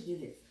wife should do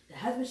this, the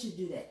husband should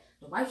do that,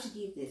 the wife should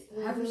give this,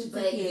 the husband should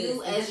but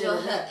you as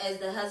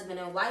the husband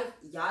and wife,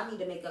 y'all need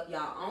to make up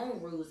your own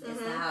rules as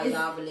to how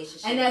y'all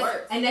relationship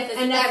works. And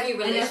every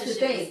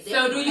relationship is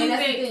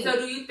different. So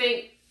do you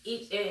think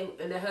each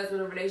in the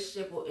husband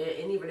relationship or in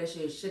any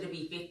relationship, should it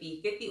be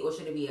 50-50 or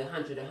should it be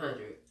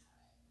 100-100?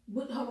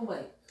 Hold on,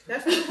 wait.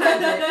 That's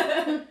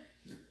the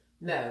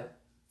No.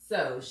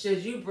 So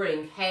should you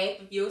bring half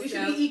of yourself? You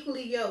should be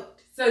equally yoked.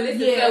 So listen,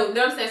 so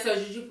know what I'm saying? So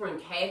should you bring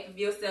half of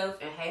yourself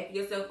and half of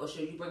yourself, or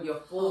should you bring your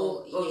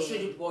full, or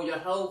should you bring your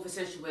whole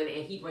potential in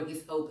and he bring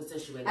his whole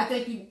potential in? I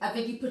think you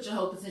put your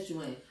whole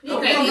potential in.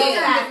 Okay,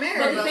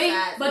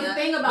 but the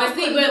thing about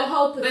putting your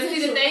whole potential. But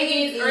see, the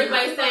thing is,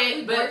 everybody's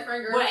saying, but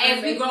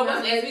as we grow,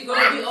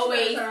 we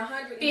always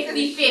 50-50.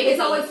 It's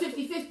always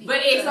 50-50.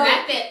 But it's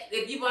not that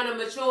if you want to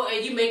mature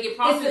and you make it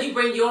profit, you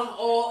bring your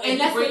all and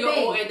you bring your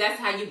all, and that's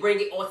how you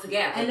bring it all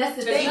together. And that's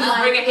the thing. You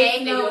bring a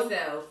half of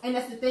yourself. And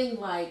that's the thing,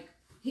 like.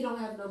 He don't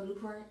have no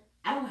blueprint.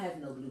 I don't have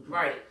no blueprint.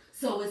 Right.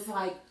 So it's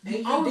like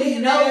you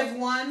didn't have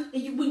one.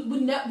 We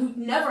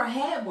never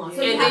had one.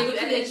 So and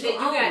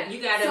then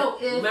you gotta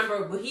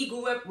remember when he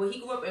grew up and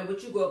when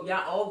you grew up,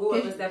 y'all all grew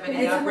up and stuff, and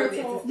y'all bring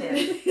it to stuff.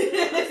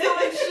 So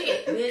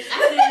shit, bitch. I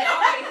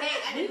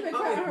didn't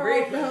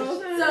already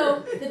had. So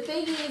the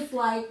thing is,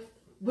 like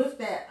with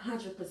that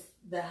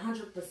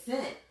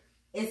 100%,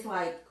 it's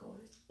like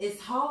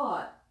it's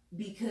hard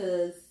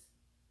because.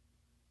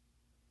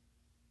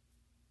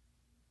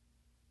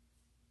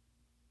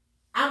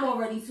 I'm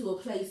already to a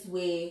place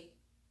where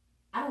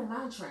I don't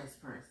mind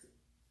transparency.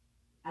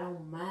 I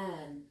don't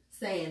mind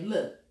saying,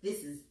 look, this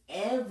is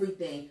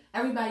everything.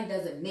 Everybody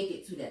doesn't make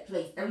it to that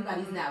place.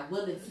 Everybody's not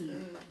willing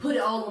to put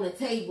it all on the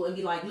table and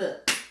be like,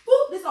 look,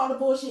 boop, this all the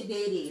bullshit, there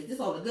it is. This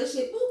all the good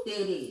shit, boop,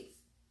 there it is.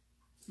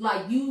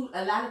 Like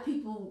a lot of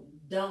people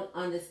don't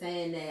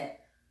understand that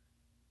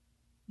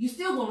you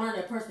still gonna learn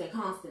that person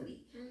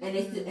constantly. And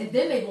then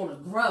they're gonna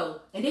grow,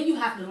 and then you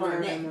have to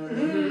learn that.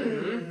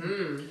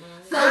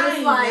 So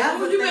it's like,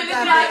 you better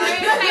get out there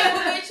table,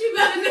 bitch. You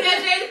better get that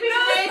table,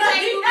 bitch.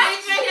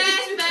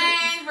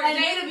 For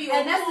Jay to be on point.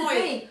 And that's the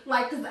thing,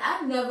 like, cause I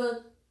never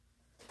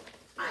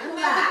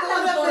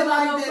thought of it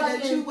like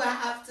that you would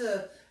have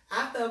to.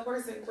 After a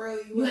person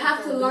grows, you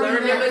have to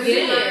learn them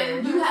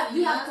again.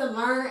 You have to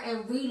learn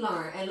and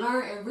relearn and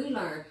learn and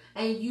relearn,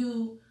 and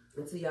you.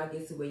 Until y'all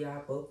get to where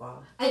y'all both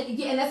are. And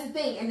that's the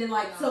thing. And then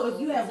so if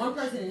you have one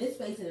person in this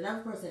space and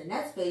another person in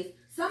that space,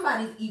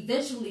 somebody's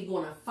eventually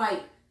going to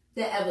fight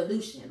the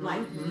evolution.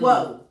 Like,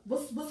 whoa,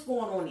 what's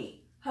going on here?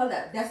 Hold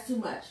up, that's too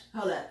much.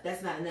 Hold up,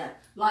 that's not enough.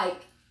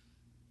 Like,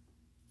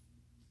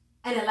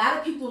 and a lot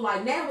of people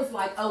like now it's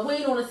like, oh, we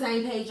ain't on the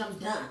same page. I'm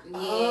done.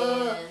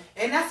 Yeah.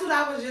 And that's what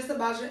I was just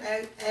about to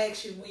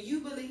ask you. When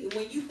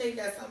you think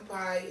that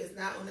somebody is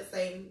not on the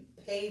same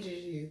page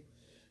as you,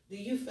 do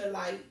you feel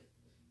like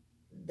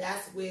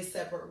that's where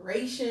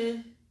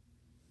separation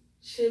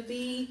should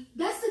be.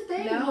 That's the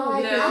thing. No,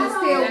 like, you're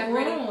still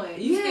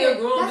growing. You still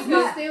growing because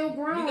you're still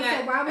growing.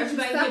 So why would you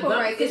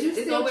separate? Because you're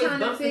still trying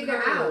to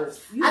figure out.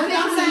 I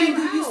think I'm saying,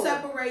 do you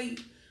separate?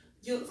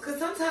 Because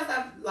sometimes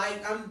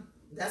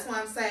that's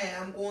why I'm saying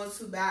I'm going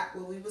to back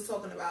what we was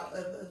talking about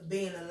of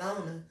being a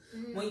loner.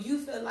 Mm-hmm. When you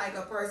feel like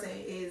a person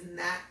is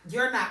not,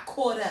 you're not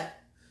caught up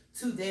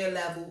to their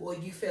level, or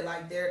you feel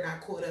like they're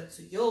not caught up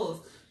to yours.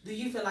 Do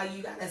you feel like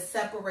you got to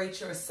separate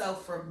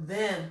yourself from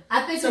them to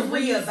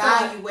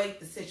reevaluate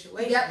the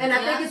situation? Yep, and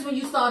I think it's when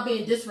you start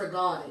being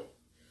disregarded.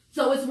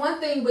 So it's one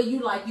thing where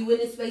you in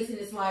this space and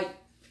it's like,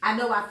 I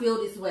know I feel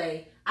this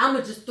way. I'm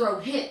going to just throw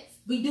hints.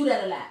 We do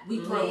that a lot. We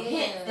throw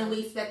hints and we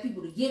expect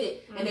people to get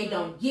it and they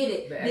don't get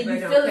it. But then you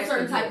feel a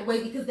certain type of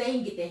way because they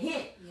ain't get the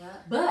hint.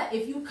 Yep. But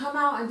if you come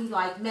out and be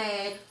like,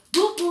 man,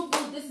 boop, boop,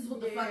 boop, this is what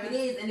the fuck it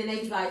is. And then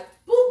they be like,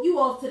 boop, you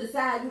off to the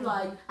side. You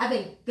like, I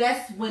think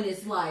that's when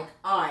it's like,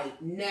 all right,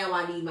 now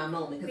I need my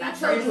moment.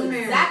 Because I told you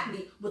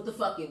exactly what the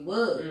fuck it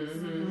was.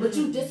 Mm-hmm. But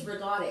you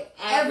disregarded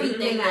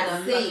everything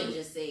I said.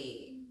 Just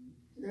said.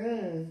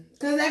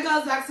 Because that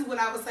goes back to what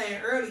I was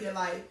saying earlier.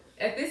 Like,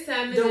 at this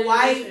time, the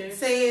wife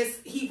says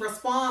he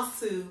responds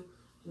to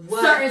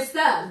certain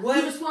stuff. He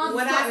responds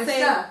to certain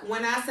stuff.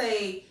 When I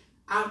say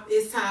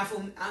it's time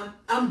for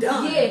I'm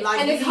done. Yeah, like,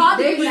 and it's hard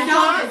to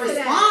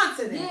respond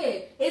to that. Yeah,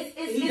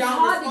 it's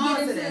hard to get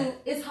into.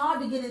 It's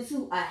hard to get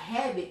into a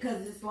habit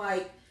because it's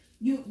like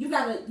you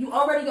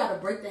already gotta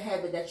break the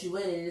habit that you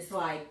in, and it's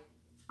like,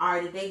 all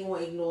right, if they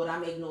gonna ignore it, I'm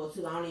gonna ignore it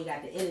too. I don't even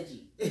got the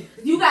energy.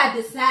 You gotta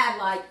decide,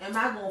 like, am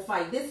I gonna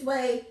fight this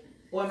way?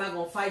 Or am I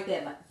gonna fight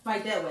that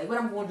way? What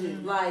I'm gonna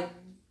do? Like,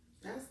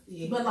 that's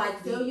deep. But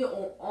like failure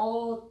on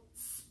all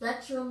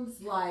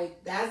spectrums,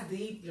 like that's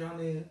deep,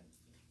 Johnny.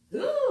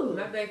 Ooh,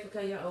 my bad for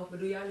cutting y'all off, but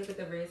do y'all look at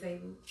the red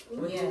table?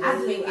 Yeah, I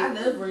do. I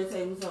love red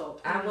table, so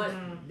I want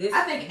this.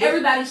 I think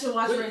everybody should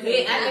watch red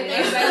table. I think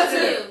everybody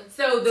should.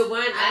 So the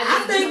one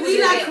I think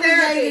we like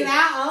creating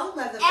our own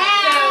motherfucker.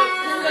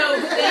 So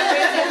that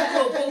red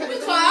table,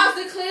 because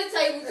the clear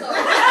table talk.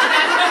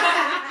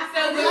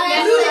 So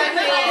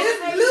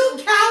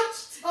blue couch.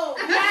 Oh,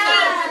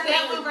 yeah.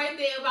 That one right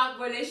there about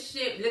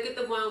relationship. Look at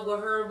the one with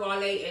her and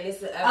Wale, and it's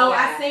the other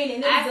guy. I seen it.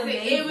 It was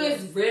amazing. It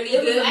was really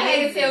good. I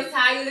had to tell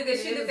Tanya, look at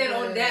she looked at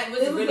on that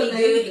was really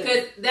good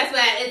because that's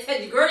why I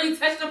touched. Girl, you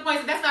touched the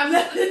points. That's why girl,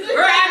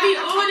 I be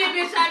on it,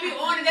 bitch. I be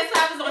on it. That's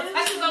why I was on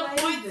touching some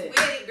points with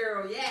it,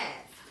 girl. Yeah.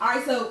 All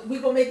right, so we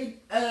gonna make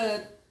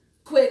it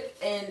quick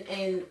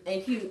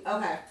and cute.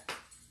 Okay.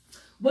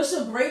 What's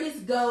your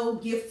greatest goal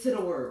gift to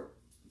the world?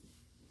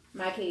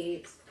 My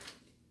kids.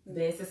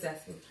 Being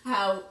successful.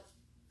 How?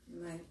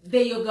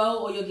 They your goal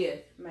or your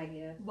gift? My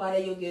gift. Why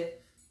they your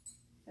gift?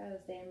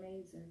 Because they're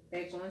amazing.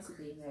 They're going to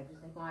be amazing.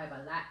 They're going to have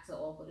a lot to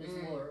offer this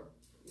world.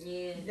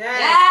 Yeah. Yes.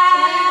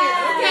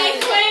 Okay,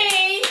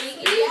 queen.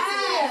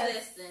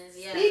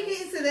 Speak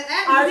into the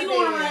atmosphere. Are we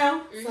going around?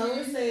 So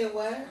we said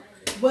what?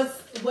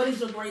 What is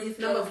your greatest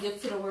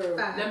gift to the world?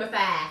 5. Number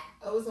 5.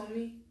 Oh, it's on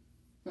me.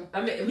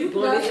 I mean, you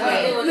going this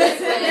way.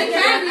 It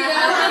can't be I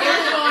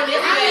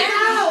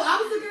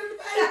was looking at the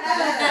paper.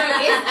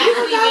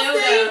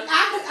 I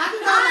can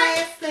go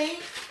last. Think.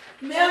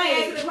 Mel,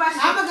 answer the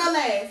question. I'm gonna go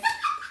last.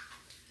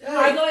 All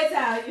right, go ahead,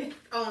 Talia.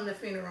 On the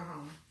funeral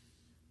home.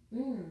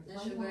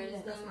 That's your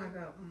greatest That's my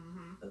goal.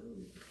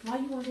 Mm-hmm. Why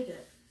you want to do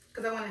that?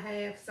 Because I want to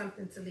have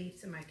something to leave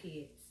to my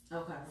kids.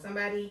 Okay.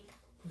 Somebody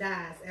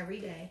dies every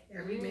day,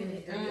 every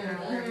minute, every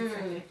hour, every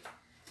second.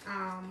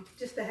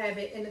 Just to have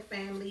it in the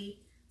family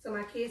so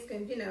my kids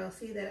can,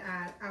 see that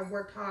I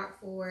worked hard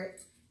for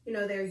it.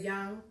 They're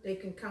young. They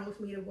can come with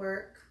me to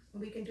work.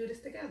 And we can do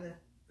this together.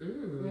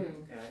 Okay.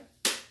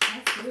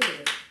 That's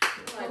good.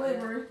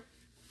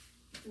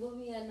 What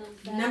we at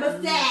number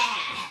 5?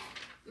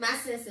 My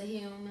sense of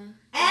humor.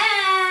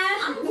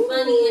 I'm a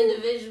funny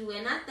individual,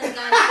 and I think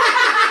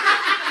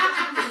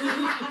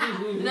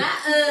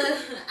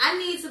I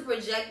need to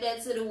project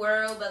that to the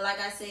world. But like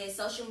I said,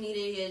 social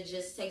media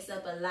just takes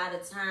up a lot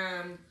of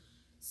time.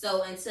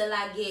 So until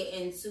I get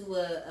into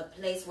a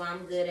place where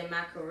I'm good in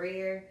my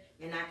career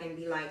and I can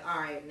be like, all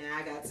right, now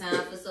I got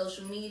time for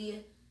social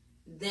media,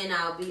 then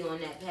I'll be on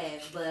that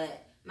path.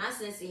 But my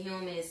sense of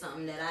humor is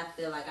something that I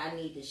feel like I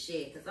need to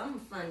share because I'm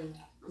funny.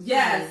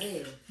 Yes. 7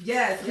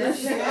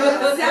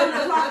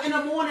 o'clock in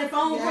the morning,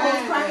 phone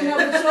calls cracking up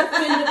with your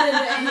fender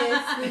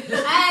ass.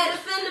 I had a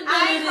fender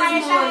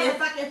bender.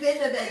 Fucking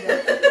fender bender.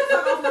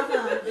 Fuck off my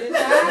phone.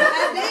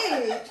 I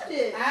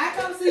did. I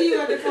come see you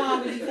at the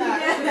comedy club.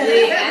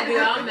 Yeah, I do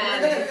all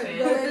mine.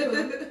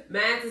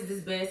 Mine is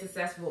just being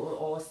successful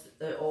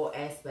in all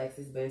aspects.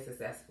 Is being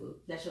successful.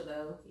 That's your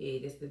goal. Yeah,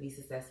 just to be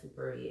successful.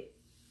 Period.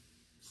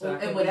 So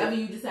and whatever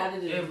you decide to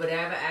do. And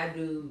whatever I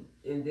do,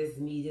 and this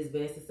me just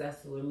being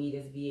successful, and me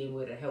just being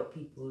able to help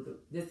people,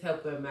 just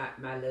helping my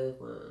loved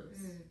ones.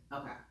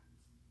 Okay.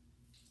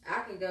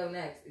 I can go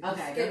next.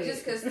 Okay.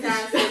 Just because Ty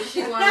said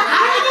she wanted to I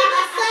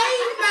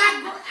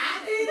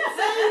didn't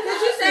say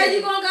because you said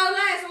you're going to go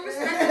last. I'm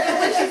respecting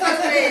what you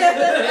just said.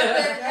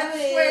 At the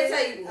square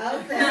table.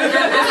 Okay.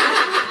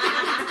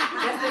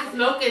 That's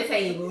smoking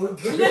table.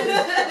 She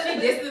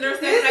dissing herself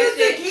This like is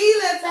shit.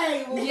 tequila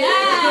table.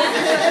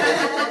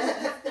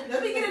 Yeah.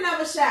 Let me get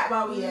another shot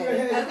while we at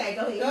it. Okay,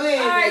 go ahead. Go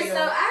ahead. All right, Dale.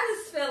 so I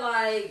just feel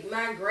like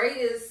my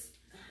greatest.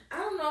 I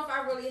don't know if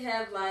I really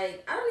have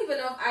like. I don't even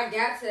know if I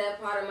got to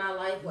that part of my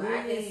life where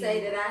I can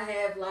say that I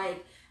have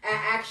like an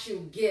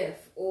actual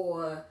gift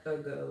or A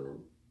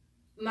goal.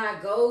 my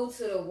goal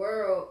to the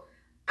world.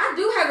 I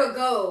do have a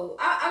goal.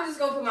 I'm just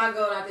gonna put my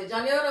goal out there.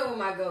 Johnny, you know what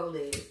my goal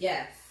is.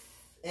 Yes.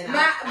 And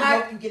My- I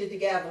hope you get it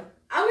together.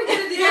 I'm gonna get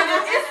it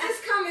together.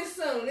 It's coming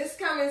soon. It's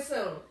coming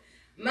soon.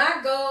 My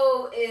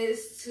goal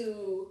is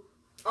to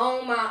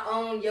own my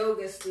own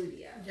yoga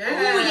studio. Yeah.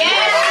 Ooh,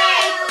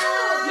 yes!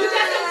 You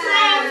got some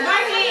clients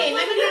right here.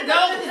 Let me get a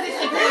gold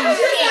position for you.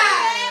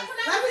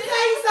 Let me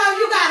tell you something.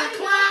 You got a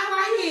client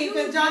right here.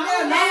 Because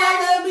Jonelle know I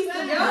love me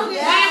some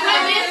yoga.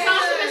 I've been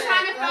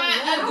trying to find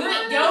a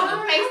good yoga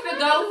place to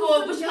go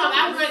for. What you call?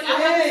 I want the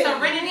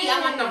serenity. I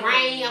want the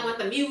rain. I want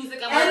the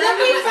music. I want And let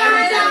me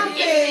find out,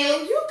 everything.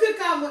 Phil. You could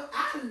come with,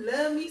 I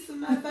love me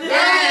some motherfuckers.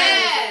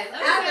 Yes.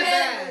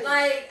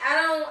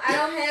 I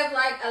don't have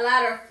like a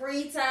lot of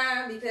free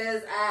time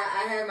because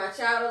I have my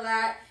child a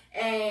lot,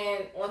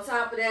 and on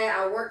top of that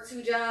I work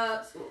 2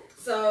 jobs,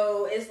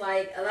 so it's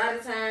like a lot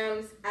of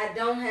times I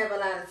don't have a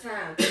lot of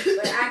time.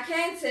 But I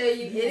can tell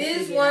you, it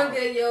is one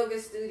good yoga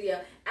studio.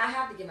 I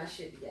have to get my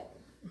shit together.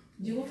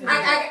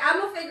 I'm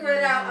gonna figure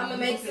it out. I'm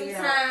gonna make some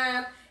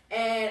time,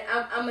 and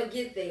I'm gonna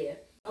get there.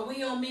 Are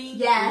we on me?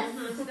 Yes.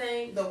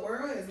 The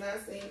world has not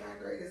seen my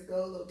greatest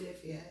goal or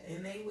gift yet,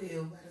 and they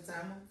will by the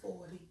time I'm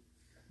 40.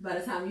 By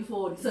the time you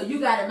 40. So you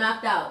got it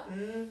mapped out.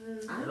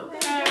 Okay. I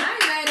ain't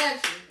mad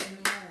at you.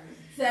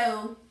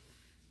 So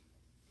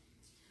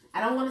I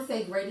don't want to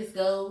say greatest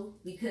goal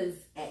because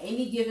at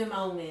any given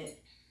moment,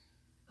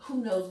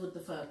 who knows what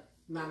the fuck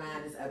my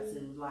mind is up to.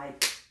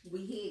 Like, we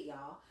here,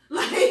 y'all.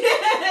 Like,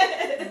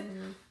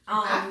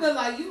 I feel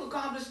like you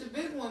accomplished a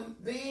big one,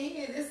 big,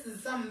 and this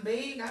is something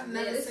big. I've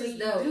never this seen is you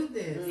dope. do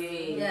this.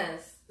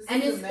 Yes. This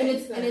and is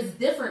it's amazing.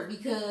 different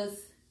because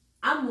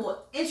I'm more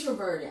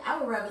introverted. I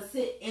would rather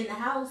sit in the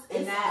house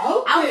and It's I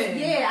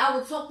open.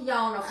 would talk to y'all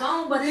on the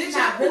phone, but Bitch, it's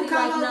not I really will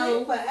come like over no.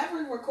 here for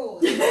every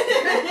recording.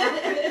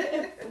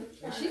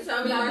 She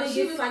told me, Yeah, like, but she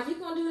you- was like, you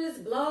gonna do this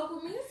blog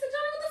with me? I said,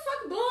 Johnny, what the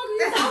fuck blog are you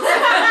talking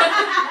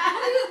about?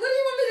 What do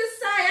you want me to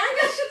say? I ain't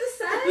got shit to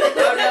say.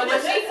 Oh no, when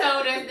she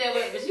told us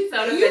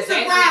that, You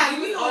surprised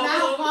me on on our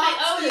our like,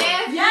 oh podcast.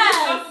 yes, Yes. we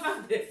talked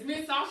about this.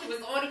 Miss Sasha was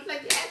on it,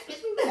 like, yes,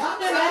 bitch, we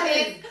talked Okay. about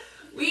this.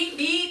 We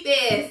need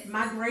this.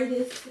 My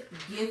greatest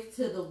gift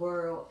to the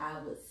world, I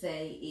would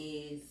say,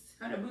 is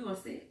Hold on, we on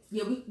 6.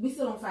 yeah, we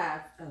still on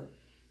 5.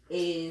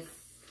 Is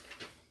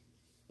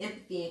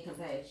empathy and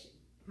compassion.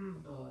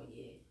 Oh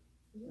yeah.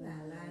 I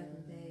like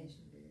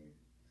compassion.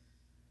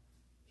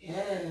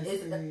 Yes.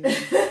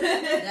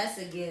 That's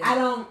a gift. I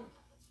don't.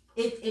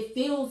 It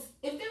feels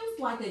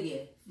like a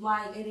gift.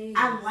 Like It is.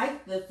 I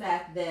like the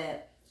fact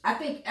that I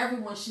think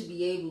everyone should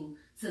be able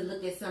to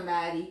look at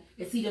somebody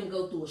and see them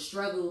go through a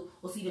struggle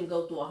or see them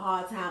go through a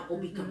hard time or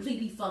be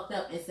completely fucked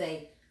up and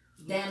say,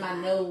 "Damn, I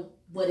know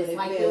what it's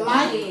like to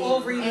Like be in."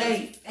 or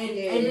relate. And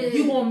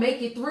you won't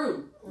make it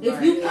through. If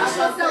you push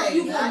yourself,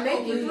 you gonna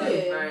make it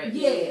through. Right.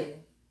 Yeah.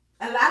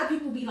 A lot of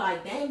people be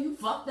like, "Damn, you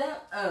fucked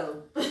up."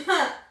 Oh.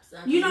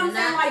 You know what I'm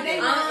saying? Like they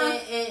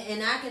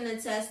and I can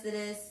attest to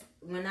this.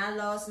 When I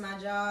lost my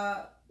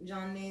job,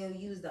 John Neal,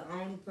 you was the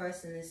only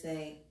person to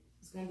say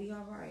it's gonna be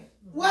all right.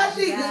 What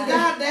she?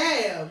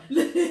 Goddamn.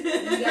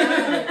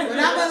 When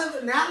I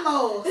was not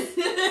lost.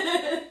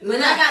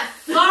 When I got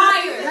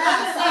fired,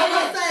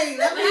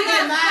 Let me when I get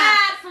got mine.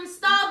 fired from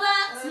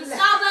Starbucks fired me.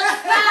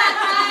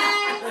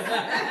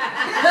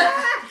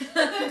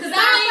 Cause I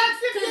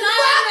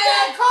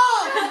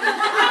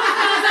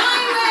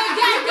ain't wear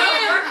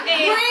goddamn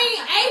green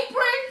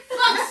apron.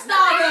 Fuck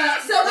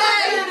Starbucks. So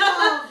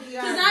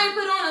cause I ain't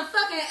put on a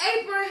fucking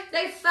apron,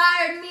 they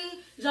fired me.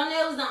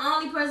 Janelle was the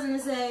only person to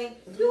say,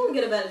 "You won't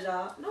get a better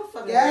job." No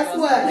fucking. Guess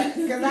what?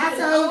 Because I Don't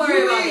told worry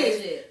you about that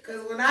this. shit.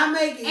 Because when I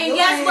make it, And your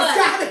guess ass what?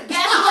 gotta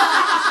Guess go. what?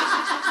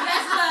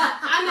 Guess what?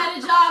 I'm at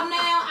a job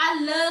now. I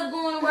love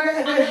going to work.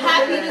 I'm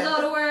happy to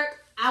go to work.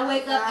 I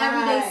wake up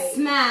every day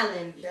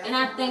smiling, and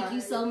I thank you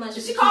so much.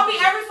 She called me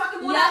every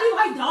fucking morning. I be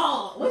like,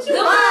 "Dog, what you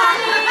Good doing?"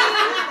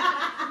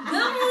 morning.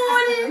 Good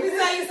morning. Let me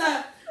tell you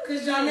something.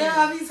 Because Janelle, I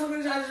be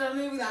talking to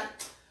Janelle, be like,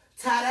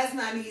 Ty, that's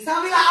my niece.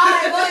 I'll be like, all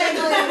right, go ahead.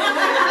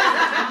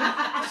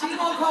 She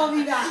gonna call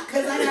me back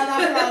because I got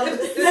my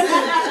problems.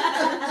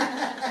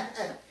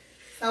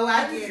 So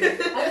I get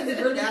it. I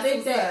just really That's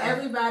think what's that up.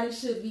 everybody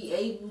should be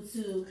able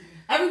to.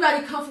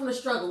 Everybody come from a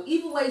struggle.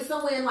 Either way,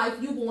 somewhere in life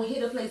you gonna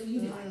hit a place where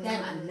you be like,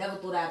 "Damn, I never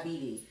thought I'd be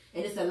there."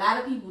 And it's a lot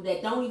of people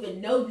that don't even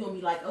know you and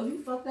be like, "Oh,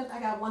 you fucked up. I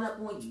got one up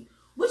on you."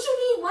 What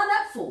you need one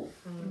up for?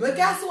 But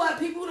guess what?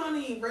 People don't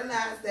even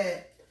realize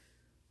that.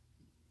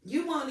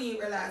 You won't even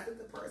realize that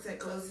the person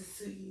closest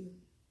to you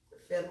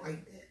feel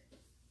like that.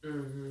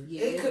 Mm-hmm.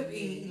 Yeah, It could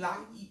be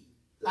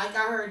like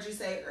I heard you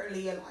say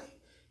earlier, like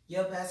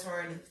your best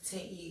friend in 10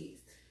 years.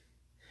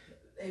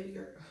 Baby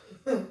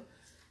girl.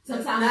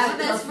 Sometimes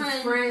it's best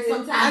friends.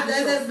 Sometimes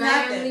it's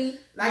family.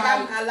 Like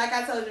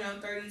I told you,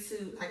 I'm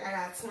 32. Like I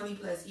got 20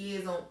 plus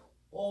years on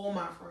all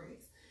my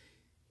friends.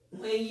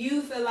 When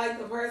you feel like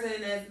the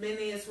person that's been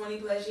there 20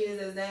 plus years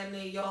is damn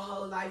near your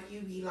whole life,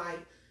 you be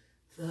like,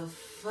 the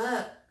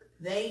fuck?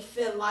 They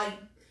feel like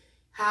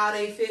how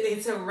they feel.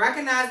 And to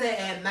recognize that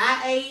at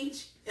my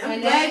age, I'm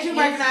glad you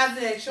recognize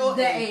that at your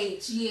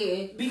age.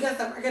 Yeah. Because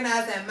I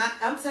recognize that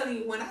I'm telling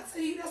you, when I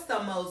tell you that's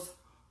the most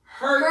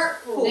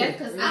hurtful. That's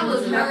because I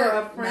was never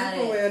a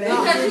friend for real.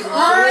 Because you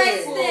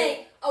always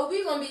think, oh,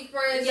 we gonna be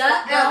friends.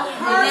 Yeah, that's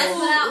what I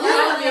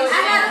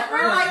had a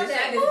friend like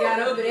that. I just got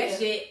over that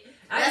shit.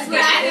 That's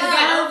what I just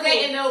got over that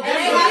and no.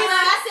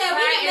 I said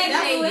we can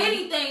make do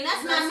anything.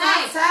 That's my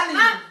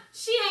name.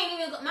 She ain't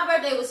even. My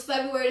birthday was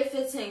February the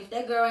 15th.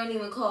 That girl ain't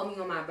even called me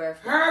on my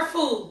birthday.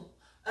 Hurtful.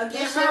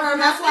 Again,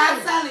 that's why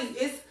I'm telling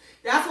you.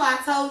 That's why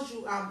I told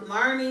you I'm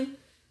learning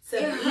to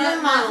be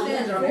alone,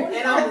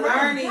 and I'm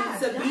learning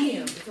to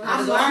be.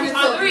 I'm learning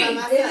to be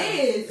myself.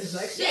 It is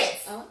like shit.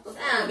 I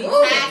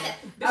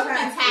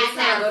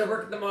go to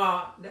work at the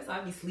mall. That's why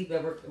I be sleeping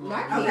at work at the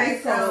mall.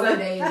 Okay, so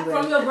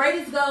from your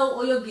greatest goal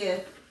or your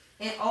gift,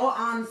 in all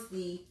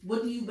honesty,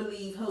 what do you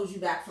believe holds you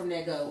back from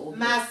that goal?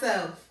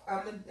 Myself.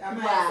 I'm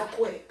answer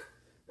quick.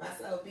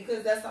 Myself,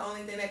 because that's the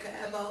only thing that could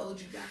ever hold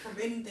you back from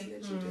anything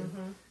that you do.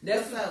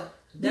 That's so.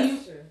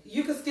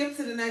 You can skip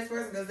to the next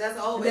person because that's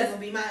always gonna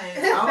be my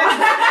answer.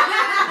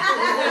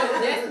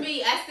 That's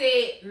me. I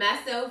said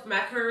myself,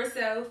 my current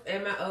self,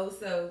 and my old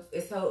self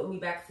is holding me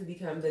back to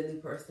become the new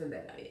person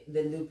that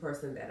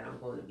I'm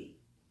going to be.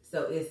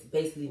 So it's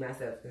basically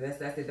myself. Because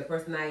I said the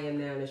person I am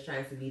now is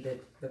trying to be the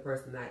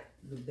person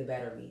the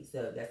better me.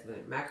 So that's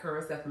when my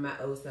current self and my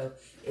old self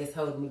is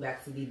holding me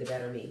back to be the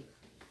better me.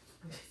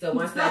 So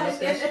once I let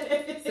that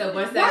shit. So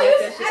once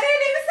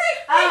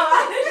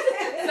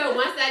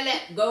I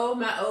let go of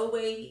my old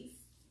ways,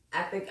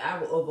 I think I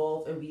will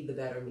evolve and be the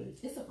better me.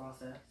 It's a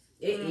process.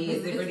 It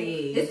is. It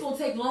really is. It's gonna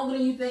take longer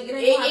than you think. It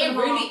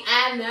really.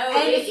 I know.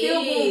 And it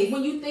is.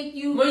 When you think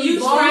you try, you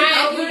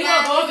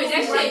evolve it.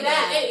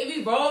 That shit. It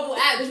evolve.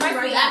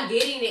 Trust me, I'm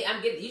getting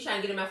it. You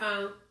trying to get in my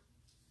phone?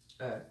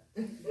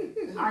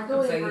 Alright,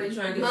 go ahead, Bree. You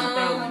trying to get my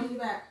phone?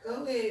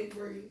 Go ahead,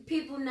 Bree.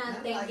 People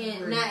not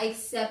thinking, not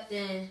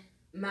accepting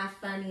my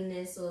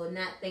funniness, or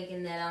not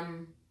thinking that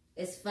I'm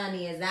as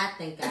funny as I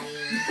think I am.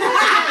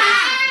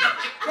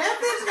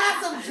 That bitch got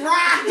some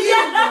dry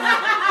humor.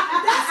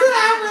 That's what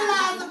I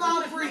realized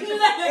about Bree.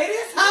 In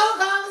this whole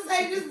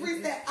conversation, Bree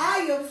said,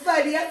 I am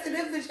funny. I said,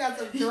 this bitch got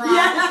some dry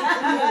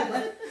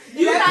humor.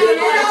 You thought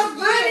that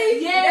was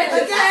funny? Yeah.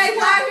 But that's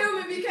dry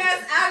humor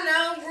because I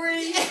know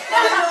Bree. She said,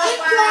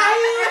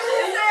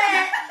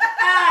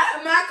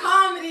 my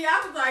comedy,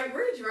 I was like,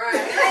 Bree dry.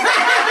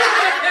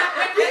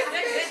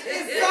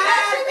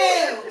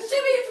 She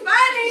be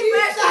funny,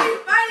 but she be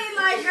funny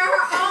like in her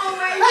own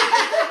way.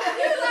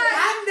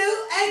 I knew.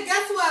 Hey,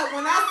 guess what?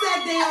 When I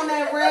sat down on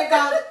that red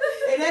couch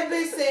and that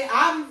bitch said,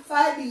 I'm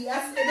funny,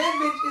 I said, that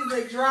bitch is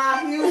a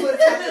dry humor.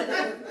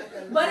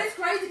 But it's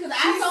crazy because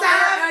I told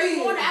her every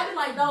morning, I be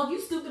like, dog,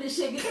 you stupid as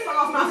shit. Get the fuck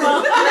off my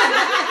phone.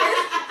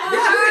 You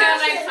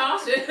sound like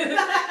Tasha.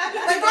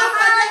 But for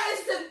her,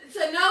 is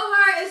to know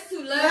her is to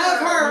love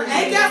her.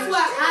 And guess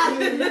what? I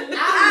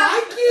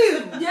like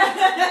you.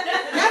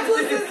 That's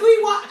what,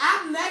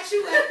 I met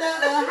you at the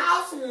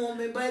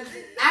housewarming, but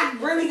I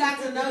really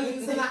got to know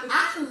you tonight.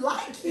 I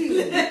like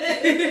you.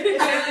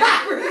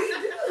 I really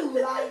do.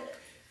 Like,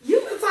 you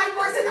the type of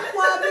person I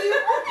want to be.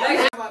 Like,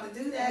 I'm about to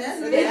do that.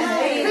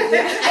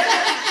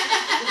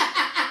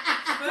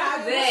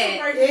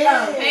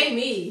 Pay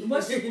me.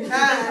 That's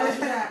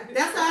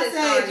why I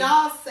said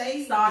y'all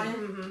say starting.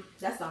 Mm-hmm.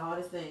 That's the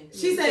hardest thing.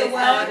 She said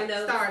what?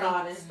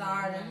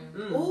 Starting.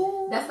 Mm-hmm.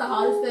 Ooh, that's the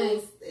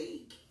hardest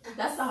thing.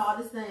 That's the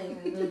hardest thing.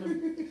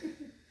 Mm-hmm.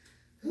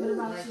 What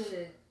about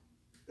you?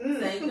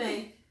 Same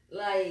thing.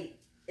 Like,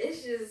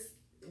 it's just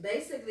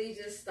basically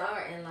just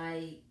starting,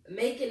 like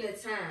making the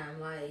time.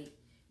 Like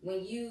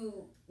when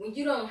you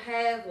don't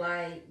have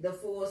like the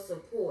full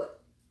support,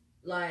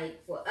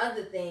 like for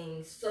other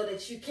things, so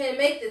that you can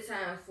make the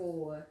time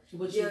for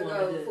what you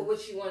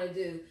want to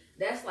do.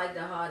 That's like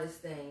the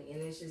hardest thing,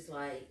 and it's just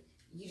like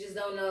you just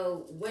don't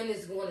know when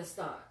it's going to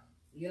start.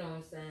 You know what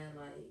I'm saying?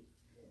 Like,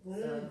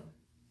 so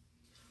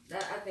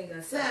that I think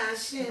that's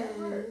That's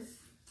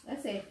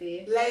ain't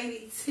fair.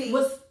 Lady T.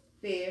 What's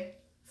fair?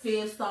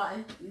 Fear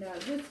starting? No,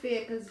 what's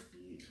fair? Because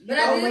but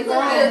I did put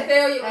a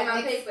failure on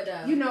my paper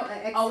though. You know,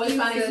 an always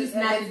find an excuse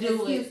not to do it.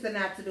 Excuse to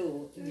not to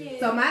do it. Yeah.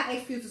 So my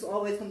excuse is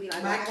always gonna be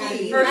like my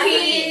kids. Her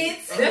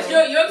kids. That's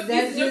your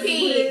excuse. Your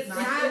kids.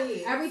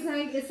 Every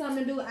time it's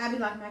something to do, I be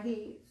like my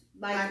kids.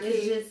 Like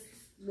it's just.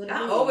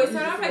 I always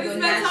tell her, like,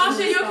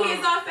 Tasha, your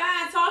kids are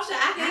fine. Tasha,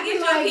 I can get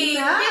your kids.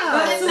 I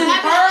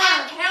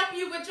help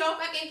you with your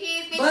fucking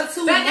kids. But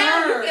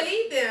now you can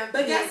eat them.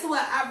 But guess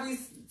what?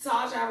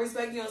 Tasha, I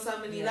respect you on so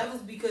many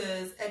levels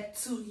because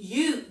to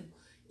you,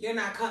 you're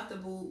not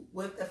comfortable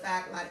with the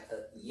fact, like,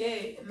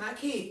 my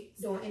kids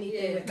doing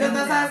anything. Because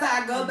that's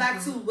how I go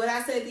back to what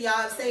I said to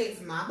y'all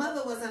upstairs. My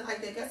mother wasn't like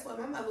that. Guess what?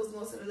 My mother was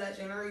going to the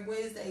Legendary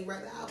Wednesday,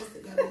 whether I was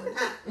together or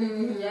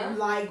not.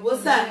 Like,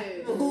 what's up?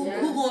 Who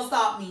gonna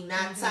stop me?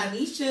 Not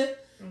Tanisha.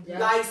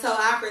 Like, so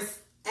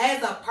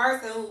as a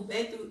person who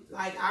been through,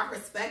 like, I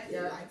respect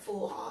it, like,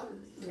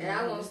 full-heartedly. And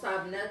I won't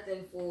stop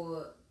nothing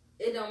for,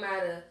 it don't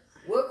matter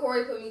what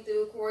Corey put me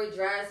through. Corey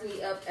drives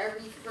me up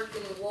every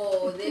freaking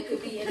wall there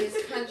could be in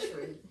this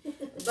country.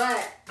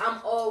 But I'm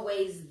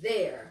always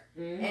there.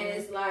 And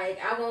it's like,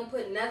 I won't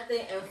put nothing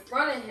in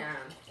front of him.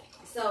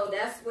 So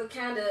that's what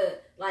kind of,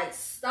 like,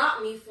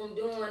 stopped me from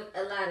doing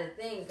a lot of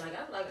things. Like,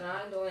 I'm like, no,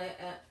 I ain't doing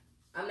that.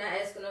 I'm not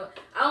asking no.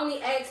 I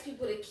only ask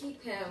people to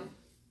keep him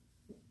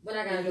when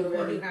I gotta go to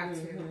work. And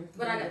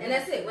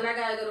that's it. When I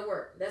gotta go to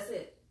work. That's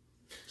it.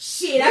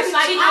 Shit, I be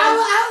like, I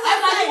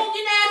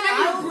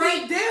would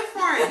be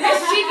different. This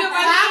chica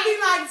right I be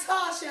like,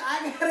 Tasha, I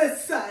got a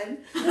son.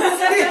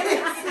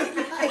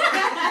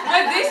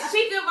 But this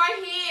chica right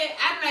here,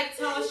 I'm like,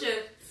 Tasha,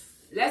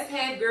 let's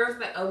have girls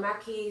like, oh, my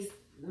kids,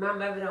 my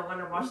mother don't want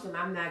to watch them,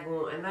 I'm not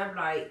going. And I'm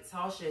like,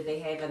 Tasha, they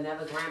have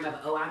another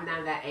grandmother. Oh, I'm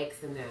not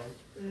asking them.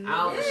 And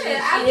I'm like,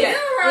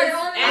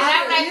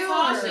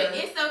 Tasha,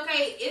 it's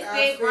okay. It's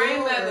their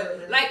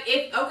grandmother. Like,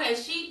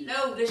 she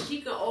knows that she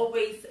can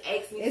always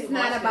ask me. It's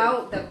not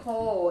about the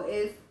call.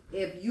 It's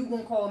if you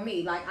gonna call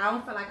me. Like, I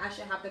don't feel like I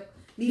should have to.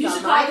 You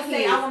should call and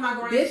say, I want my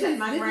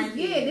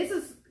grandkids. This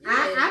is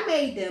I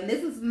made them.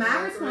 This is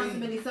my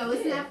responsibility. So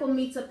it's not for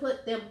me to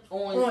put them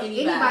on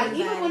anybody.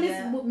 Even when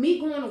it's me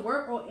going to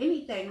work or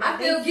anything. Like, I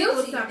feel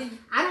guilty.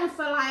 I don't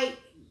feel like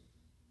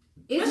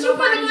it's but you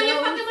put them on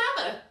your fucking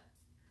mother.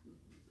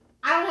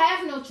 I don't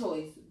have no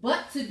choice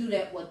but to do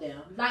that with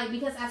them. Like,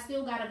 because I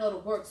still gotta go to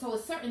work. So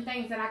it's certain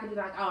things that I could be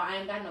like, oh, I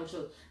ain't got no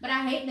choice. But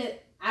I hate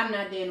that I'm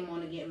not there in the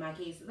morning to get my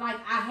kids. Like,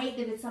 I hate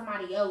that it's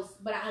somebody else,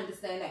 but I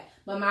understand that.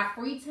 But my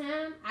free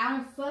time, I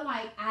don't feel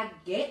like I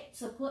get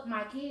to put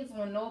my kids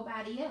on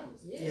nobody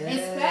else.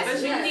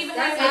 Especially, but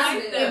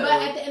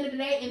at the end of the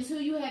day,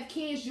 until you have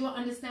kids, you'll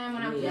understand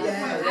when I'm So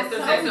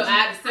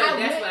that's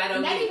why I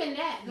don't. Not even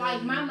that.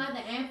 Like, my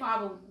mother and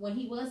father, when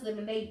he was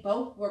living, they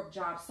both worked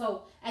jobs.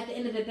 So at the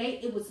end of the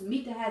day, it was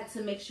me that had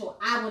to make sure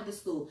I went to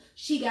school.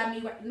 She got me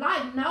right.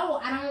 Like,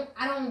 no,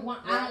 I don't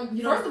want.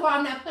 First of all,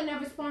 I'm not putting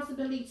that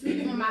responsibility to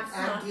you. My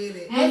son. I get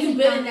it. And you've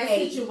been in that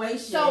situation.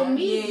 So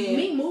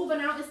me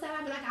moving out and stuff,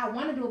 I be like, I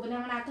want to do it, but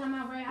then when I come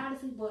out very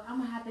honestly, but I'm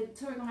gonna have to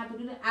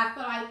do that. I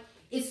feel like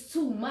it's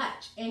too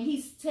much, and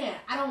he's 10.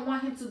 I don't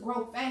want him to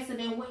grow faster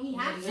than what he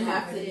has to.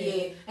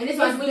 And it's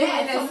like when you're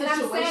in that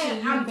situation, when I'm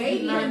saying I'm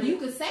babying him. You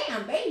could say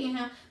I'm babying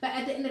him, but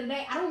at the end of the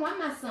day, I don't want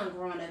my son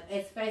growing up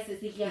as fast as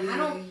he can. I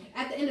don't.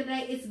 At the end of the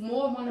day, it's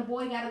more when the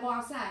boy got to go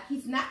outside.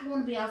 He's not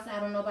going to be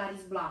outside on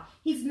nobody's block.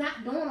 He's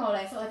not doing all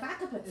that. So if I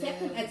could protect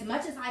him as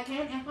much as I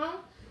can at home,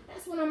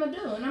 that's what I'm gonna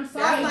do. And I'm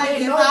sorry, that's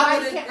like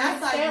nobody can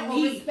understand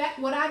or respect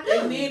what I do.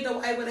 If me and the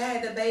wife would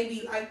have had the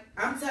baby, like,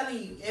 I'm telling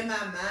you, in my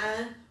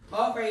mind, I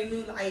already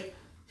knew, like,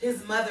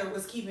 his mother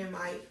was keeping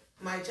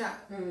my child.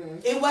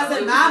 It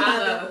wasn't my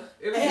mother.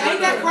 Ain't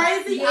that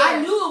crazy? Yeah.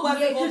 I knew it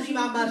wasn't going to be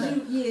my mother. I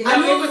knew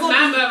it was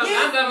my mother.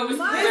 My mother was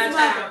my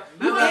child.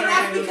 And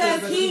that's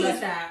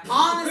because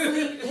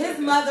honestly, his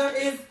mother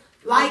is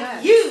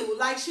like you.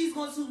 Like, she's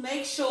going to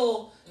make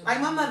sure, like,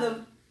 my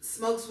mother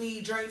smokes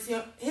weed, drinks.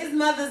 His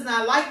mother's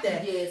not like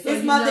that. So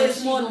his mother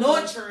is more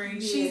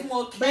nurturing. She's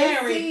more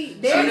caring.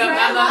 I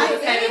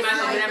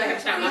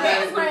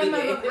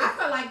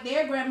feel like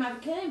their grandmother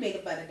can be the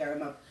better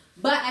grandmother.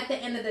 But at the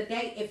end of the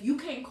day, if you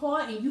can't call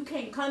and you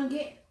can't come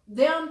get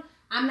them,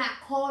 I'm not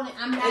calling.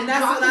 I'm not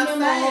dropping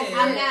them off.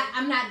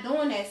 I'm not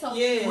doing that. So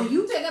when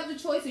you take up the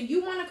choice and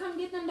you want to come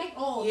get them, they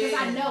all. Because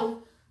I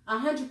know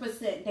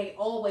 100%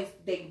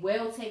 they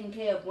well taken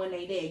care of when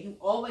they there. You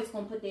always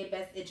gonna put their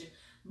best interest.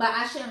 But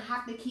I shouldn't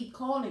have to keep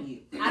calling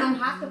you. I don't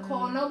have to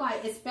call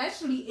nobody,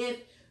 especially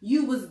if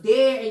you was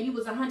there and you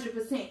was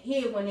 100%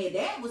 here when their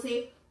dad was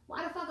here.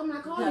 Why the fuck am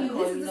I calling you?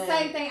 This is the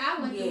same thing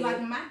I went through. Like,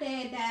 when my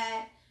dad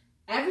died,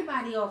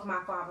 everybody off my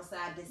father's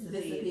side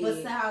disappeared.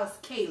 Besides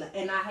Kayla,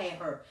 and I had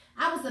her.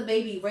 I was a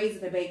baby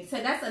raising a baby. So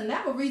that's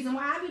another reason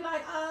why I be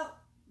like,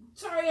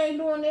 sorry, I ain't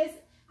doing this.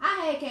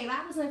 I had Kayla.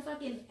 I was in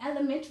fucking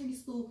elementary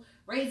school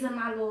raising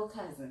my little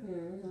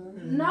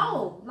cousin.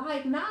 No,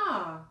 like,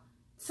 nah.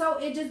 So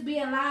it just be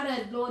a lot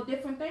of little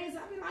different things.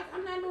 I be like,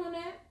 I'm not doing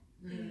that.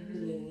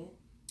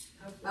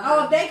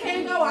 Oh, if they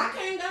can't go, I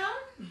can't go.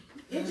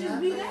 It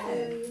just be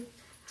that.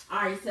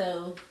 All right,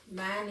 so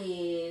mine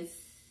is,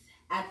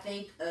 I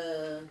think,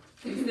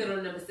 you still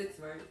on number 6,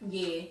 right?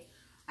 Yeah.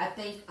 I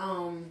think,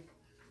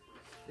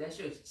 that's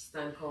your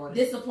son called.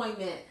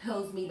 Disappointment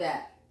holds me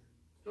back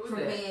from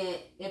being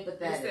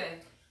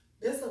empathetic.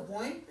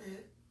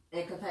 Disappointment?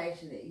 And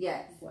compassionate,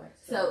 yes.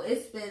 So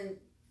it's been,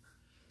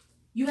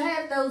 you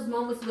have those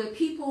moments where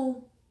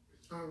people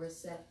are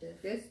receptive.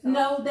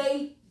 No,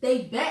 they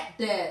bet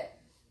that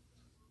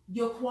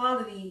your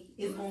quality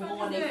is going to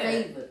go in their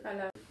favor.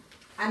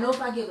 I know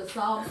if I give a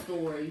sob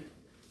story,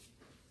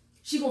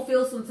 she gonna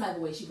feel some type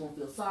of way. She gonna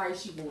feel sorry.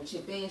 She gonna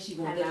chip in. She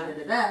gonna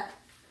da.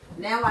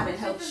 Now I done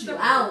helped you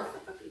out,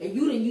 and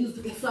you done used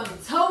something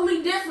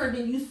totally different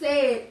than you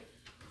said.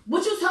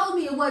 What you told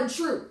me, it wasn't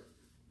true.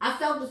 I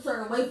felt a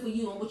certain way for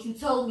you, and what you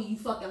told me, you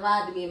fucking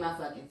lied to me in my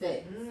fucking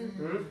face.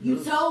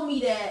 You told me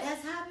that.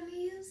 That's happened to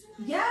you?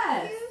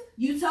 Yes.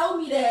 You told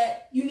me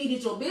that you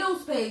needed your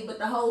bills paid, but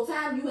the whole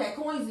time you had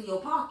coins in your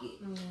pocket.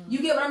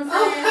 You get what I'm saying?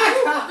 I'm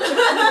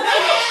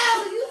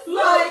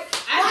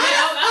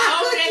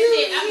over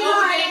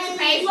that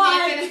pay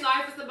snapping and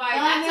sorry for somebody.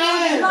 I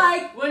told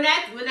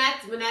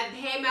you, when I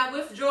had my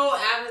withdrawal,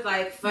 I was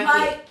like, fuck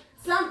it.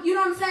 You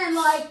know what I'm saying?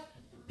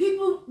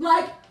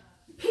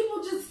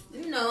 People just,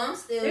 I'm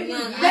still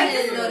young.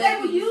 They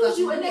will use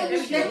you and they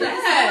will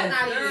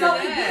so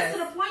it gets to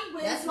the point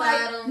where it's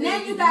like, now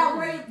you got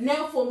worried.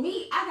 Now for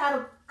me,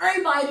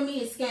 everybody to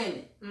me is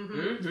scamming.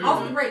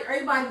 Off the break,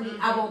 everybody to me,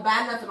 I won't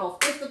buy nothing off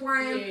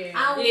Instagram.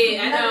 I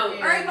know.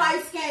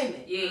 Everybody's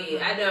scamming.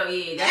 I know.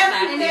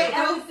 That's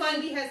how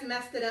GoFundMe has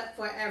messed it up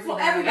for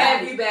everybody.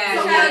 Everybody.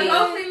 So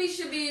GoFundMe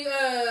should be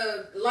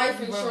life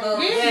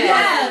insurance.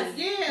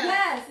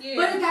 Yes.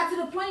 But it got to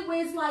the point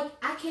where it's like,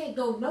 I can't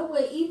go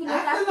nowhere, even if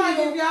I feel like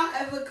if y'all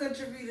ever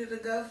contributed to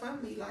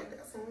GoFundMe, like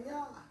that's on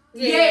y'all.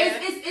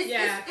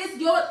 It's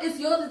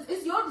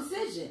your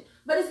decision.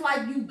 But it's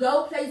like you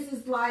go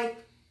places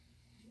like.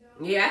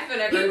 Yeah, I feel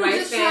like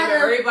everybody's saying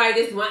everybody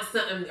just wants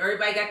something.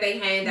 Everybody got their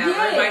hand out.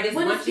 Everybody just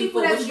wants you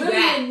for what you really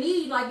got. In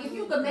need. Like if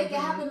you can make it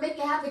happen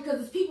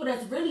because it's people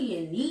that's really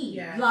in need.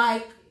 Yeah,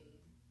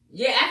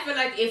 I feel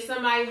like if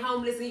somebody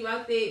homeless and you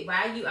out there,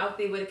 why are you out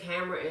there with a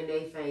camera in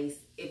their face?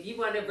 If you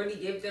want to really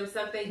give them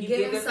something, you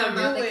give them something.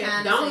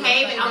 Don't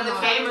have it on the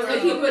camera.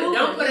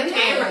 Don't put a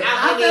camera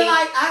out there.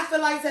 I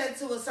feel like that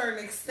to a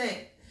certain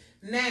extent.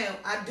 Now,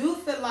 I do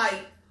feel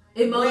like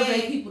it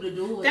motivates people to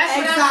do it. That's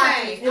what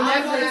I'm saying.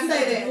 I'm going to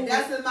say that.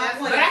 That's my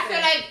point. But I feel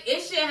like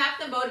it should have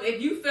to motivate.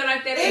 If you feel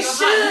like that ain't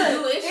how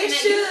you do it, it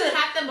should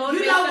have to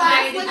motivate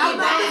somebody to get I'm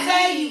about to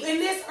tell you, in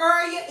this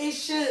area, it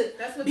should.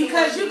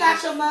 Because you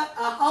got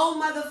a whole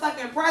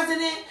motherfucking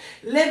president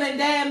living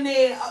damn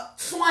near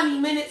 20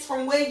 minutes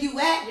from where you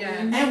at.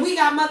 And we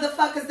got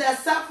motherfuckers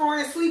that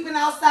suffering, sleeping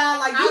outside.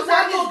 Like, you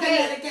work on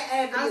Connecticut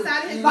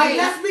Avenue. Like,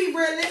 let's be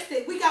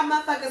realistic. We got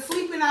motherfuckers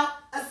sleeping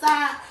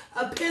outside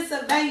of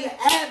Pennsylvania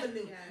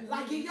Avenue.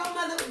 Like, in your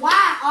mother,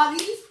 why are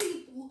these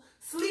people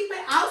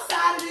sleeping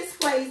outside of this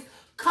place?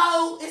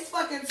 Cold, it's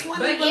fucking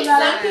 20 below.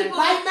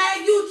 Like,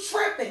 man, you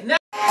tripping. No.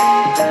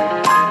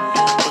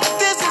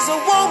 This is a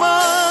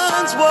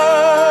woman's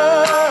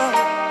world.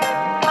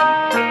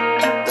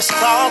 Let's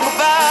talk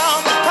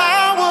about the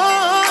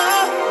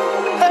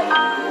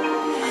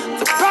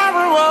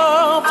power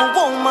of a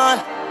woman.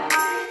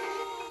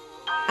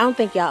 I don't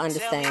think y'all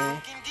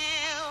understand.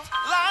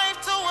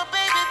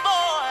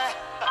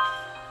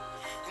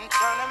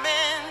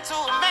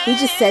 We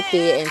just sat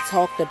there and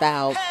talked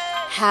about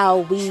how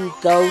we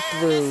go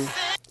through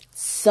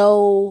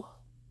so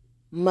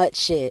much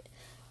shit.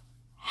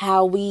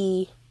 How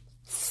we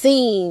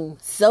seem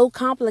so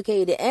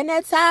complicated. And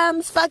at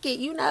times, fuck it,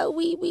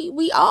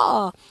 we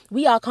are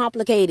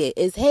complicated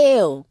as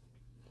hell.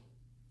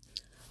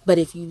 But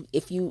if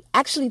you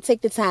actually take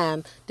the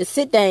time to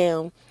sit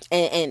down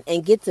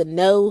and get to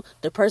know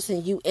the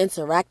person you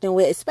interacting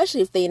with,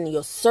 especially if they in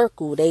your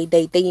circle, they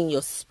in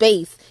your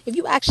space. If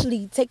you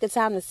actually take the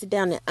time to sit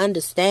down and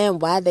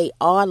understand why they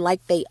are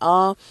like they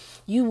are,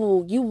 you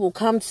will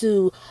come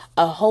to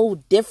a whole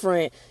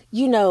different,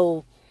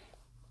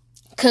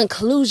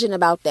 conclusion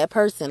about that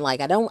person. Like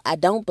I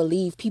don't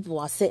believe people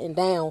are sitting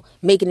down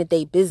making it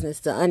their business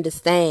to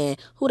understand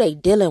who they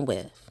dealing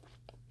with.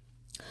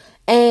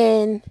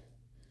 And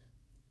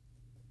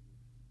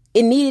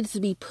it needed to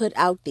be put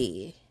out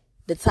there,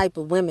 the type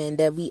of women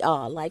that we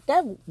are. Like,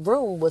 that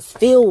room was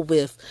filled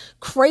with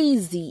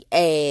crazy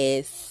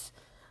ass,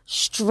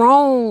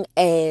 strong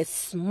ass,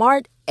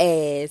 smart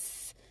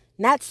ass,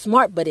 not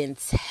smart, but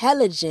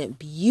intelligent,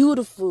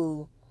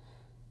 beautiful,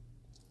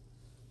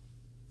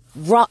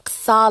 rock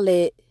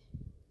solid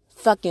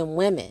fucking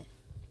women.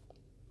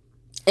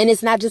 And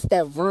it's not just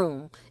that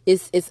room.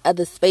 It's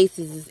other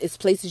spaces. It's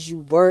places you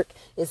work.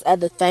 It's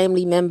other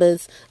family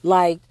members.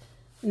 Like,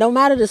 no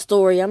matter the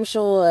story, I'm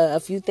sure a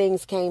few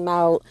things came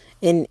out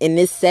in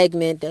this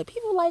segment that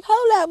people like,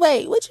 hold up,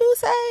 wait, what you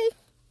say?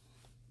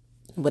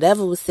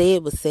 Whatever was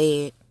said was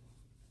said.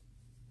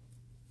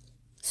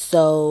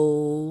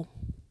 So,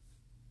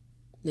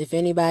 if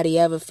anybody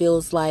ever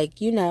feels like,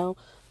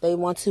 they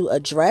want to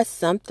address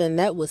something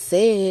that was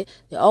said,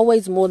 they're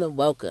always more than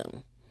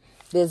welcome.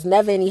 There's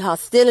never any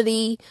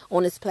hostility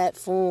on this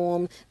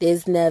platform.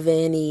 There's never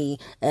any,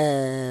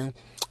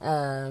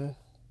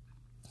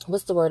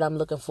 what's the word I'm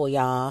looking for,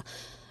 y'all?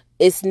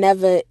 It's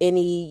never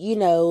any,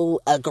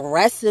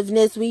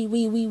 aggressiveness.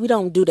 We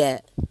don't do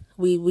that.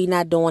 We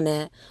not doing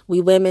that.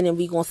 We women, and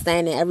we gonna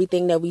stand in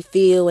everything that we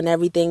feel and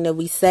everything that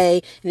we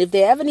say. And if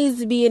there ever needs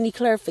to be any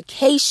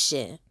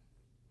clarification,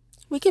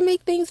 we can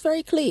make things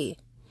very clear.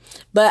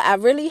 But I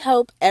really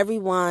hope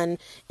everyone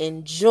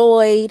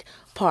enjoyed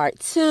part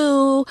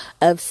 2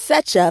 of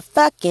Such a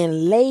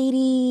Fucking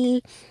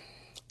Lady.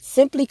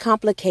 Simply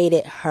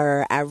Complicated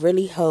Her. I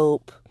really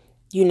hope,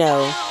 you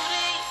know,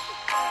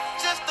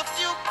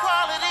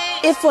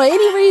 if for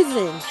any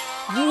reason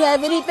you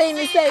have anything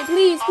to say,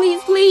 please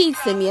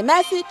send me a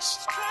message.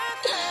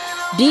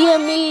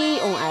 DM me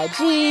on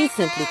IG,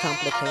 Simply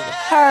Complicated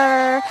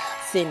Her.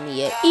 Send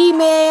me an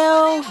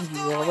email.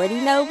 You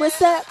already know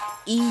what's up.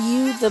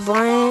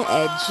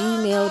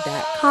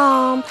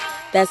 euthebrand@gmail.com.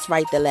 That's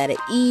right, the letter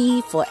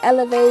E for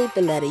elevate,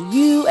 the letter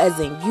U as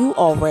in you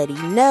already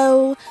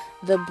know.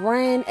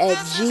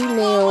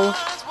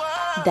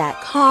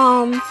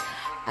 thebrand@gmail.com.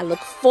 I look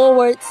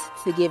forward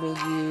to giving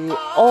you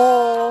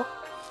all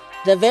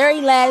the very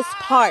last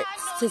parts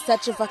to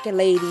Such a Fucking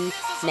Lady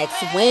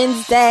next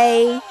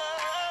Wednesday.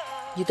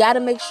 You got to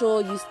make sure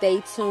you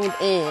stay tuned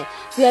in.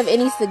 If you have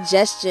any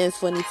suggestions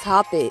for any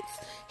topics,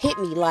 hit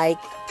me. Like,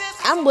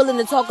 I'm willing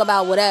to talk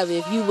about whatever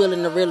if you're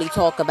willing to really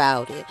talk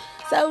about it.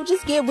 So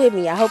just get with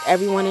me. I hope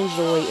everyone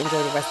enjoy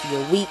the rest of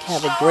your week.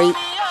 Have a great,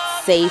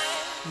 safe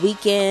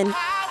weekend.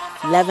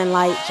 Love and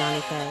light,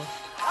 Johnny K.